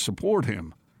reason to support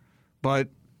him. But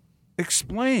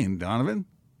explain, Donovan.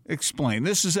 Explain.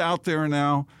 This is out there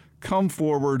now. Come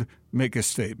forward, make a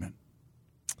statement.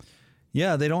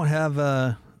 Yeah, they don't have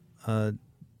a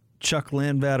Chuck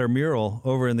Landvatter mural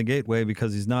over in the Gateway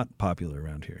because he's not popular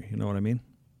around here. You know what I mean?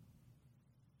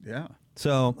 Yeah.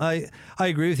 So I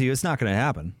agree with you. It's not going to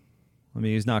happen. I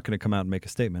mean, he's not going to come out and make a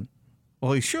statement.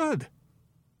 Well, he should.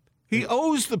 He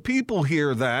owes the people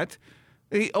here that.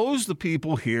 He owes the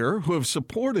people here who have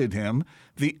supported him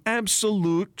the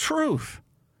absolute truth.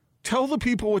 Tell the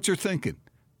people what you're thinking.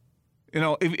 You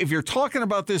know, if you're talking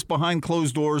about this behind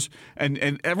closed doors,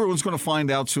 and everyone's going to find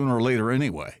out sooner or later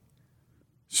anyway.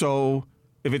 So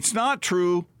if it's not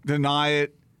true, deny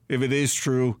it. If it is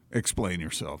true, explain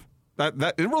yourself.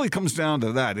 That it really comes down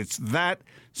to that. It's that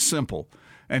simple.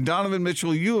 And Donovan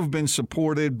Mitchell, you have been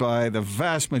supported by the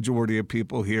vast majority of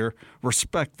people here.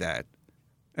 Respect that.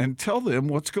 And tell them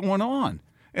what's going on.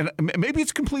 And maybe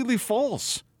it's completely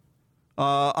false.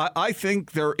 I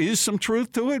think there is some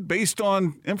truth to it based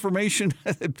on information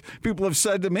that people have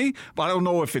said to me, but I don't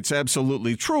know if it's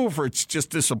absolutely true, if it's just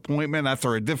disappointment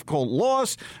after a difficult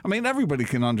loss. I mean, everybody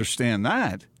can understand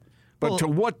that, but to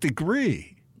what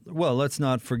degree? Well, let's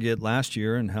not forget last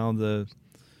year and how the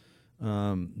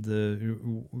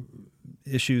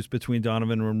issues between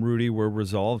Donovan and Rudy were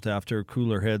resolved after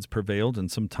cooler heads prevailed and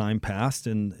some time passed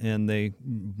and they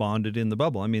bonded in the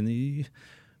bubble. I mean,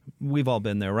 we've all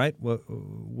been there, right? What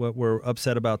we're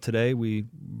upset about today, we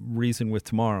reason with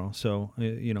tomorrow. So,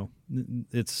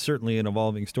 it's certainly an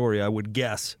evolving story, I would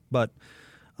guess. But,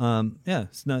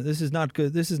 this is not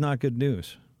good. This is not good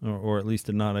news, or at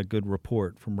least not a good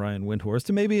report from Brian Windhorst.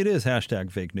 And maybe it is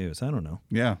 #fake news. I don't know.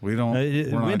 Yeah, we don't.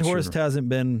 Windhorst hasn't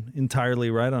been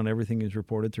entirely right on everything he's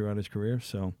reported throughout his career,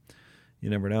 so you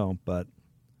never know. But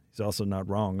he's also not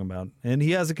wrong about, and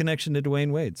he has a connection to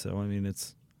Dwyane Wade. So, I mean,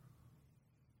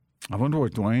 I wonder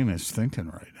what Dwyane is thinking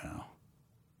right now.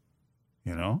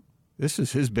 You know, this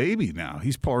is his baby now.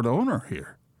 He's part owner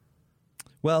here.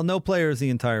 Well, no player is the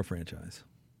entire franchise.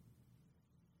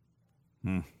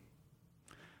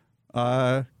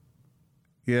 Yeah,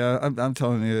 I'm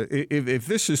telling you, if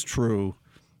this is true,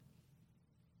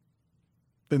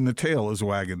 then the tail is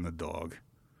wagging the dog.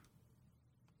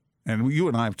 And you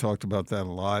and I have talked about that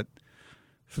a lot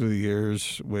through the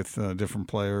years with different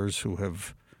players who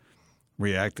have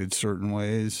reacted certain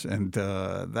ways, and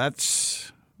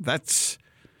that's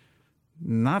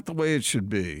not the way it should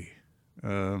be.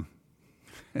 I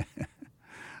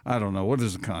don't know. What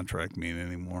does a contract mean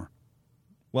anymore?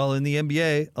 Well, in the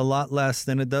NBA, a lot less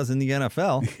than it does in the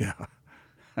NFL. Yeah.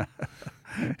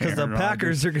 Because the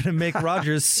Packers are going to make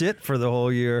Rodgers sit for the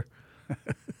whole year.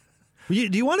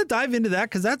 Do you want to dive into that?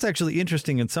 Because that's actually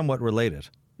interesting and somewhat related.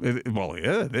 Well,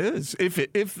 yeah, it is.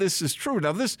 If this is true.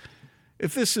 Now,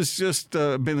 if this has just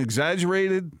been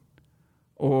exaggerated,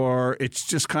 or it's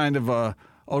just kind of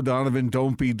Donovan,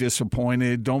 don't be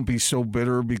disappointed. Don't be so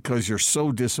bitter because you're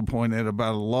so disappointed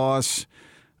about a loss.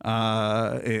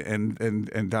 And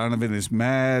Donovan is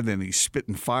mad and he's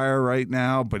spitting fire right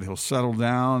now, but he'll settle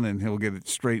down and he'll get it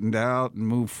straightened out and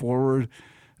move forward.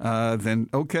 Then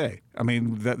okay. I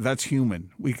mean, that's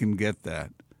human. We can get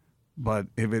that. But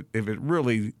if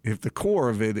the core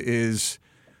of it is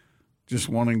just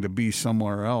wanting to be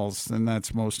somewhere else, then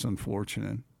that's most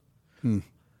unfortunate.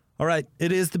 All right,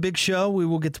 it is the big show. We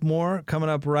will get to more coming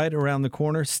up right around the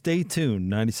corner. Stay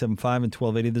tuned. 97.5 and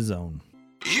 1280 The Zone.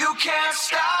 You can't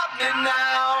stop me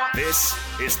now. This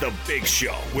is The Big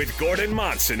Show with Gordon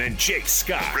Monson and Jake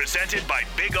Scott. Presented by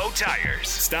Big O Tires.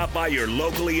 Stop by your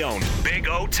locally owned Big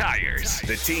O Tires.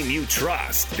 The team you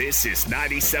trust. This is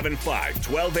 97.5,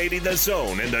 1280 The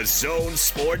Zone and The Zone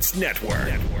Sports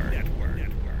Network.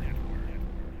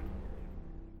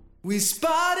 We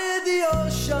spotted the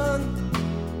ocean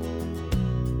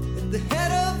at the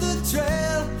head of the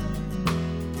trail.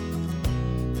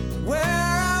 Where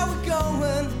are we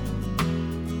going?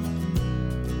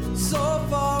 So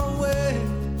far away.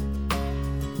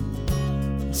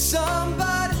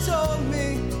 Somebody told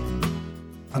me.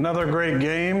 Another great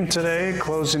game today,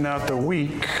 closing out the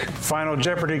week. Final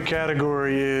Jeopardy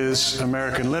category is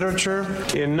American literature.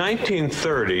 In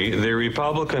 1930, the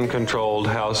Republican-controlled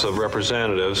House of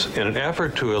Representatives, in an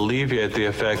effort to alleviate the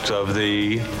effects of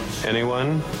the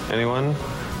anyone?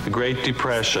 The Great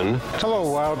Depression. Hello,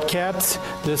 Wildcats.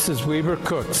 This is Weber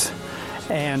Cooks,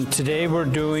 and today we're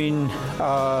doing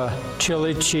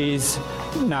chili cheese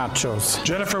nachos.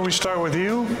 Jennifer, we start with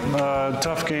you.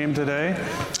 Tough game today,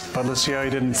 but let's see how you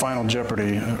did in Final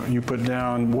Jeopardy. You put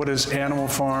down, what is Animal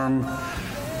Farm?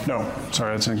 No,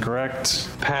 sorry, that's incorrect.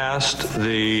 Passed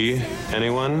the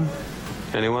anyone?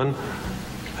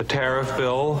 A tariff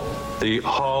bill, the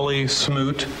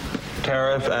Hawley-Smoot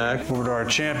Tariff Act. Over to our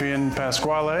champion,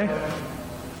 Pasquale.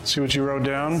 See what you wrote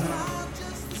down.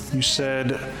 You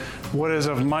said, what is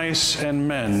Of Mice and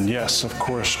Men? Yes, of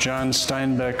course, John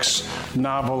Steinbeck's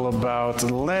novel about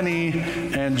Lenny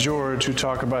and George, who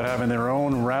talk about having their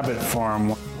own rabbit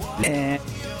farm. And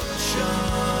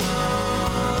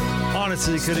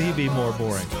honestly, could he be more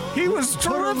boring? He was Put a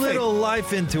terrific. little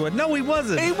life into it. No, he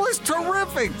wasn't. He was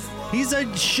terrific. He's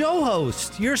a show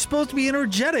host. You're supposed to be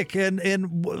energetic and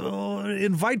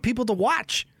invite people to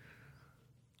watch.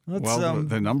 Well,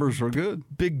 the numbers were good.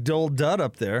 Big dull dud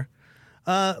up there.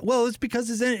 Well, it's because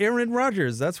it's Aaron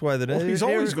Rodgers. That's why He's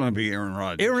always going to be Aaron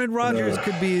Rodgers. Aaron Rodgers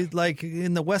could be like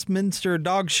in the Westminster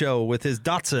Dog Show with his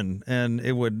Datsun, and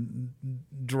it would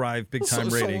drive big-time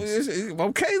ratings.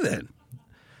 Okay, then.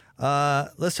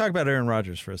 Let's talk about Aaron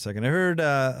Rodgers for a second. I heard,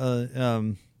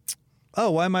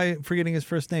 why am I forgetting his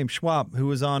first name? Schwab, who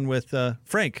was on with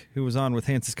Frank, who was on with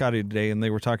Hans Scotty today, and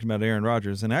they were talking about Aaron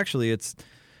Rodgers. And actually, it's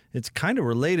kind of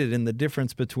related in the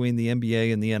difference between the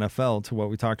NBA and the NFL to what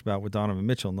we talked about with Donovan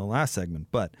Mitchell in the last segment.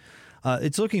 But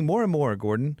it's looking more and more,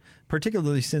 Gordon,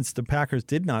 particularly since the Packers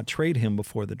did not trade him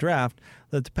before the draft,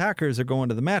 that the Packers are going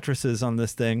to the mattresses on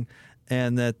this thing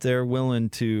and that they're willing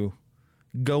to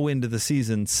go into the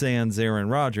season sans Aaron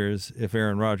Rodgers if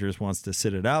Aaron Rodgers wants to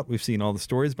sit it out. We've seen all the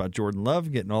stories about Jordan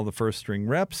Love getting all the first-string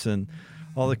reps and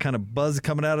all the kind of buzz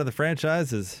coming out of the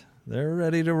franchises. They're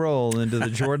ready to roll into the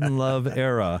Jordan Love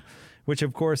era, which,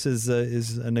 of course, is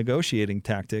a negotiating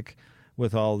tactic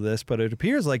with all of this. But it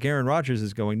appears like Aaron Rodgers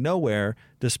is going nowhere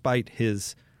despite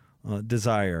his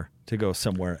desire to go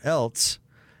somewhere else.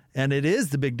 And it is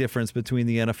the big difference between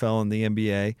the NFL and the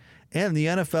NBA. And the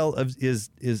NFL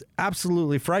is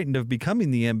absolutely frightened of becoming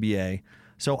the NBA.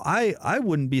 So I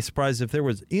wouldn't be surprised if there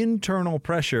was internal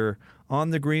pressure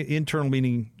on the internal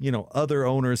meaning, other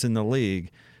owners in the league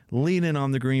leaning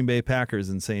on the Green Bay Packers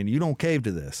and saying, you don't cave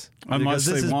to this. Because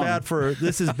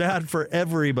this is bad for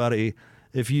everybody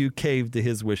if you cave to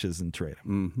his wishes and trade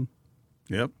him.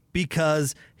 Mm-hmm. Yep.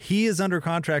 Because he is under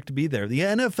contract to be there. The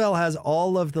NFL has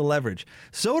all of the leverage.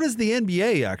 So does the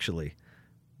NBA, actually.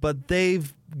 But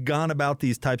they've gone about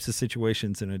these types of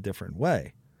situations in a different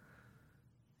way.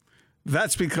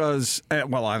 That's because, I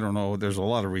don't know, there's a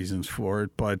lot of reasons for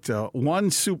it, but one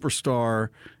superstar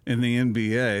in the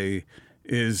NBA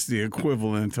is the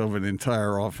equivalent of an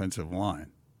entire offensive line.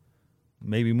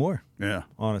 Maybe more. Yeah.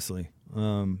 Honestly.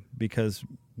 Because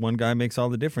one guy makes all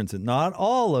the difference. And not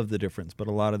all of the difference, but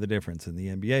a lot of the difference in the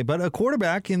NBA. But a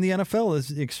quarterback in the NFL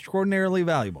is extraordinarily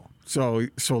valuable. So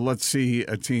let's see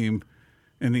a team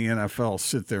in the NFL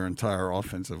sit their entire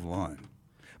offensive line.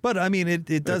 But, I mean,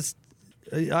 it does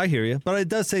 – I hear you. But it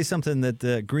does say something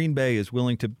that Green Bay is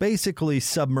willing to basically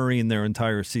submarine their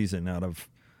entire season out of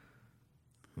 –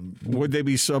 would they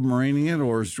be submarining it,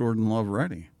 or is Jordan Love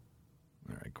ready?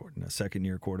 All right, Gordon, a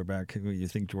second-year quarterback. You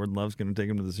think Jordan Love's going to take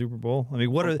him to the Super Bowl? I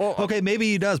mean, okay,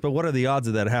 maybe he does, but what are the odds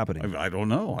of that happening? I don't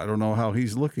know. I don't know how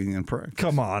he's looking in practice.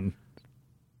 Come on.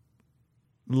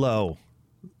 Low.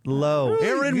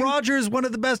 Aaron Rodgers, one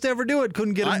of the best to ever do it,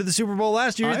 couldn't get him to the Super Bowl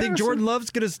last year. You think Jordan Love's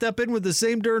going to step in with the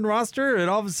same darn roster, and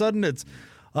all of a sudden it's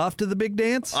off to the big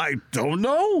dance? I don't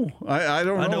know. I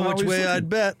don't know. I know which way I'd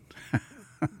bet.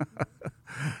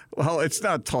 Well, it's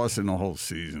not tossing the whole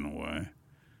season away.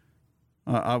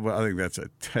 I think that's a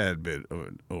tad bit of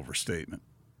an overstatement.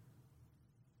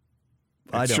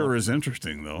 It sure is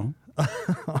interesting, though.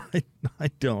 I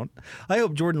don't. I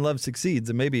hope Jordan Love succeeds,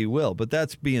 and maybe he will, but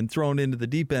that's being thrown into the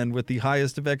deep end with the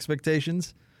highest of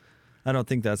expectations. I don't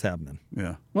think that's happening.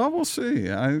 Yeah. Well, we'll see.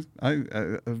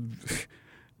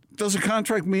 Does a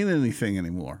contract mean anything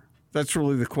anymore? That's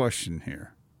really the question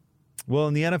here. Well,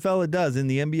 in the NFL, it does. In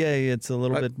the NBA, it's a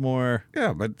little bit more.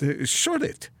 Yeah, but should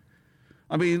it?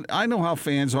 I mean, I know how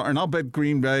fans are, and I'll bet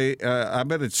Green Bay, I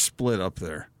bet it's split up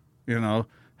there. You know,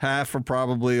 half are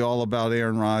probably all about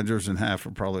Aaron Rodgers, and half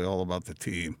are probably all about the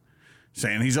team,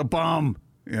 saying he's a bum,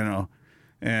 you know.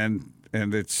 And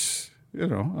it's, you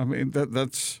know, I mean,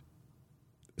 that's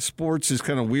sports is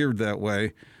kind of weird that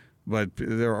way, but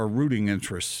there are rooting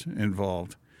interests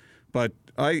involved. But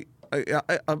a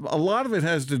lot of it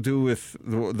has to do with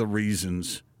the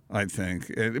reasons, I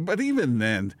think. But even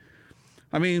then,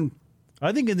 I mean,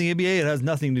 I think in the NBA it has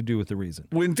nothing to do with the reason.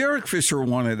 When Derek Fisher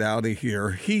wanted out of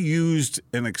here, he used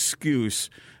an excuse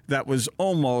that was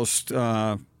almost,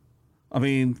 it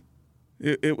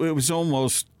was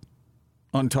almost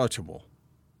untouchable.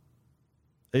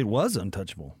 It was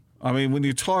untouchable. I mean, when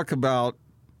you talk about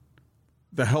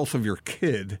the health of your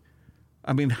kid,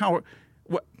 I mean,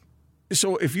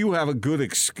 so if you have a good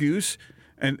excuse,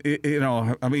 and, you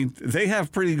know, I mean, they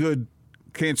have pretty good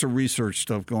cancer research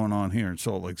stuff going on here in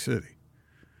Salt Lake City.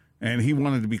 And he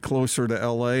wanted to be closer to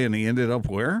L.A., and he ended up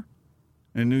where?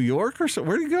 In New York or so?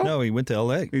 Where'd he go? No, he went to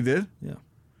L.A. He did? Yeah.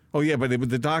 Oh, yeah, but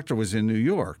the doctor was in New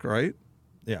York, right?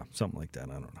 Yeah, something like that.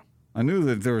 I don't know. I knew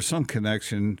that there was some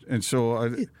connection, and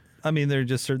so... I mean, there are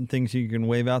just certain things you can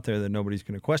wave out there that nobody's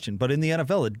going to question. But in the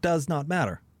NFL, it does not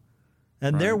matter.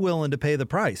 And they're willing to pay the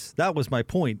price. That was my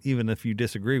point, even if you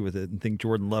disagree with it and think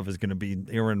Jordan Love is going to be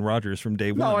Aaron Rodgers from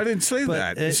day one. No, I didn't say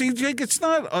that. See, Jake, it's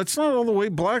not all the way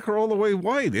black or all the way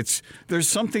white. There's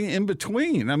something in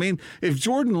between. I mean, if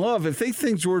they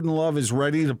think Jordan Love is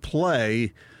ready to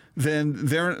play, then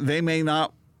they may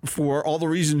not, for all the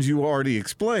reasons you already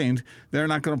explained, they're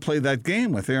not going to play that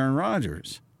game with Aaron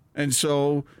Rodgers. And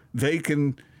so they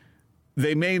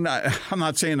may not. I'm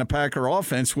not saying the Packer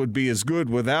offense would be as good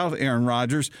without Aaron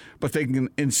Rodgers, but they can,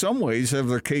 in some ways, have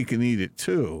their cake and eat it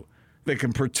too. They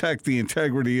can protect the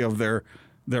integrity of their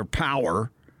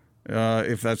power,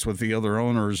 if that's what the other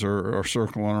owners are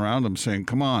circling around them, saying,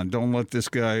 "Come on, don't let this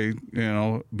guy,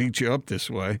 beat you up this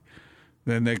way."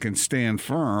 Then they can stand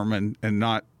firm and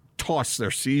not toss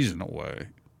their season away.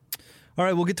 All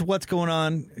right, we'll get to what's going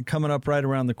on coming up right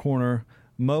around the corner.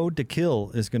 Mo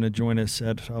DeKill is going to join us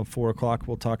at 4 o'clock.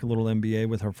 We'll talk a little NBA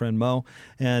with our friend Mo.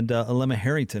 And Alema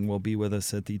Harrington will be with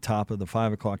us at the top of the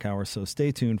 5 o'clock hour, so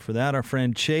stay tuned for that. Our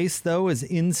friend Chase, though, is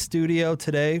in studio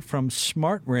today from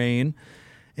Smart Rain.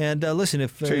 And listen,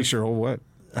 if... Chase, your whole what?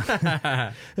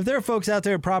 If there are folks out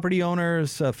there, property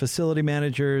owners, facility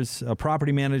managers,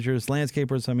 property managers,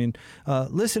 landscapers, I mean,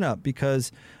 listen up,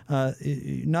 because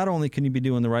not only can you be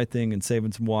doing the right thing and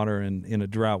saving some water in a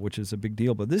drought, which is a big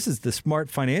deal, but this is the smart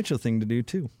financial thing to do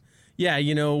too. Yeah,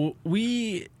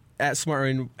 we at Smart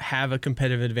Rain have a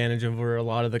competitive advantage over a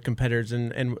lot of the competitors,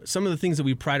 and some of the things that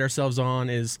we pride ourselves on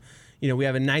is, we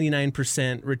have a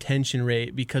 99% retention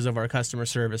rate because of our customer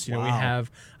service. Wow. We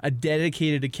have a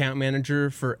dedicated account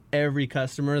manager for every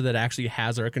customer that actually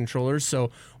has our controllers. So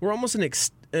we're almost an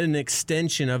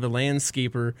extension of a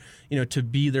landscaper, to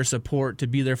be their support, to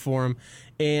be there for them.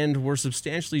 And we're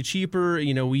substantially cheaper.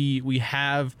 We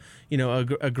have,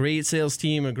 a great sales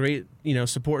team, a great,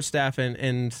 support staff,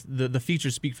 and the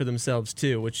features speak for themselves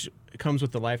too, which comes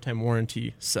with the lifetime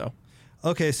warranty. So.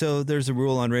 Okay, so there's a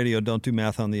rule on radio, don't do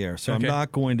math on the air. So okay. I'm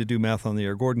not going to do math on the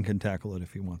air. Gordon can tackle it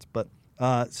if he wants. But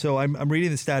so I'm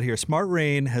reading the stat here. Smart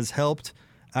Rain has helped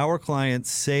our clients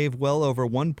save well over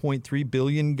 1.3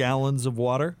 billion gallons of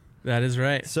water. That is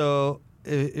right. So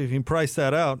if you price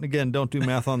that out, and again, don't do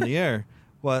math on the air,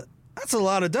 that's a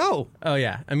lot of dough. Oh,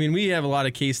 yeah. I mean, we have a lot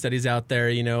of case studies out there.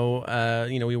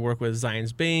 We work with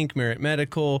Zions Bank, Merit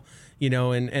Medical,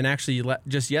 and actually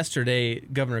just yesterday,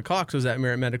 Governor Cox was at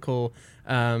Merit Medical,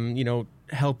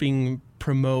 helping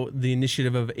promote the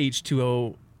initiative of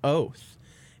H2O Oath.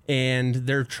 And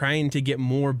they're trying to get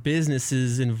more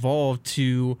businesses involved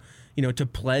to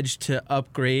pledge to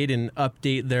upgrade and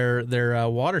update their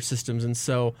water systems. And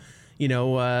so,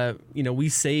 we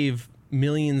save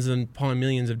millions upon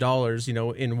millions of dollars,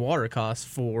 in water costs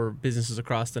for businesses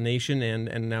across the nation,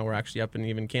 and now we're actually up in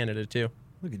even Canada too.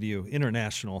 Look at you,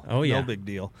 international. Oh, yeah. No big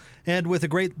deal. And with a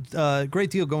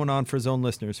great deal going on for Zone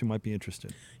listeners who might be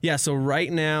interested. Yeah, so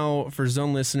right now for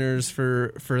Zone listeners,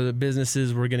 for the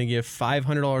businesses, we're going to give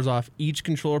 $500 off each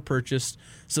controller purchased.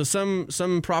 So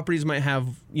some properties might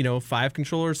have 5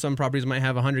 controllers, some properties might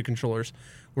have 100 controllers.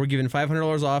 We're giving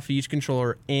 $500 off each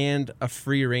controller and a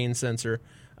free rain sensor.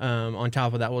 On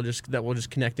top of that, we'll just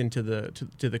connect into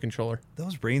the controller.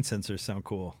 Those rain sensors sound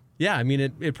cool. Yeah, I mean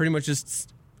it pretty much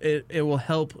just it will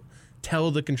help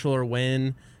tell the controller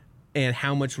when and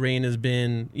how much rain has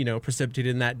been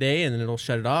precipitated in that day, and then it'll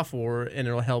shut it off, and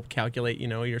it'll help calculate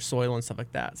your soil and stuff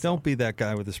like that. So. Don't be that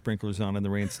guy with the sprinklers on in the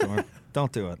rainstorm.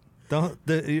 Don't do it.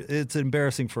 It's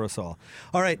embarrassing for us all.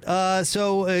 All right,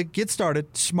 so get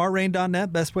started.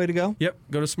 SmartRain.net, best way to go. Yep,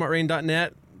 go to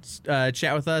SmartRain.net,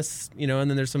 chat with us, and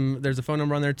then there's a phone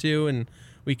number on there too, and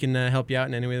we can help you out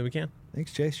in any way that we can.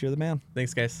 Thanks, Chase. You're the man.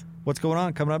 Thanks, guys. What's going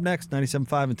on? Coming up next, 97.5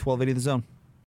 and 1280 The Zone.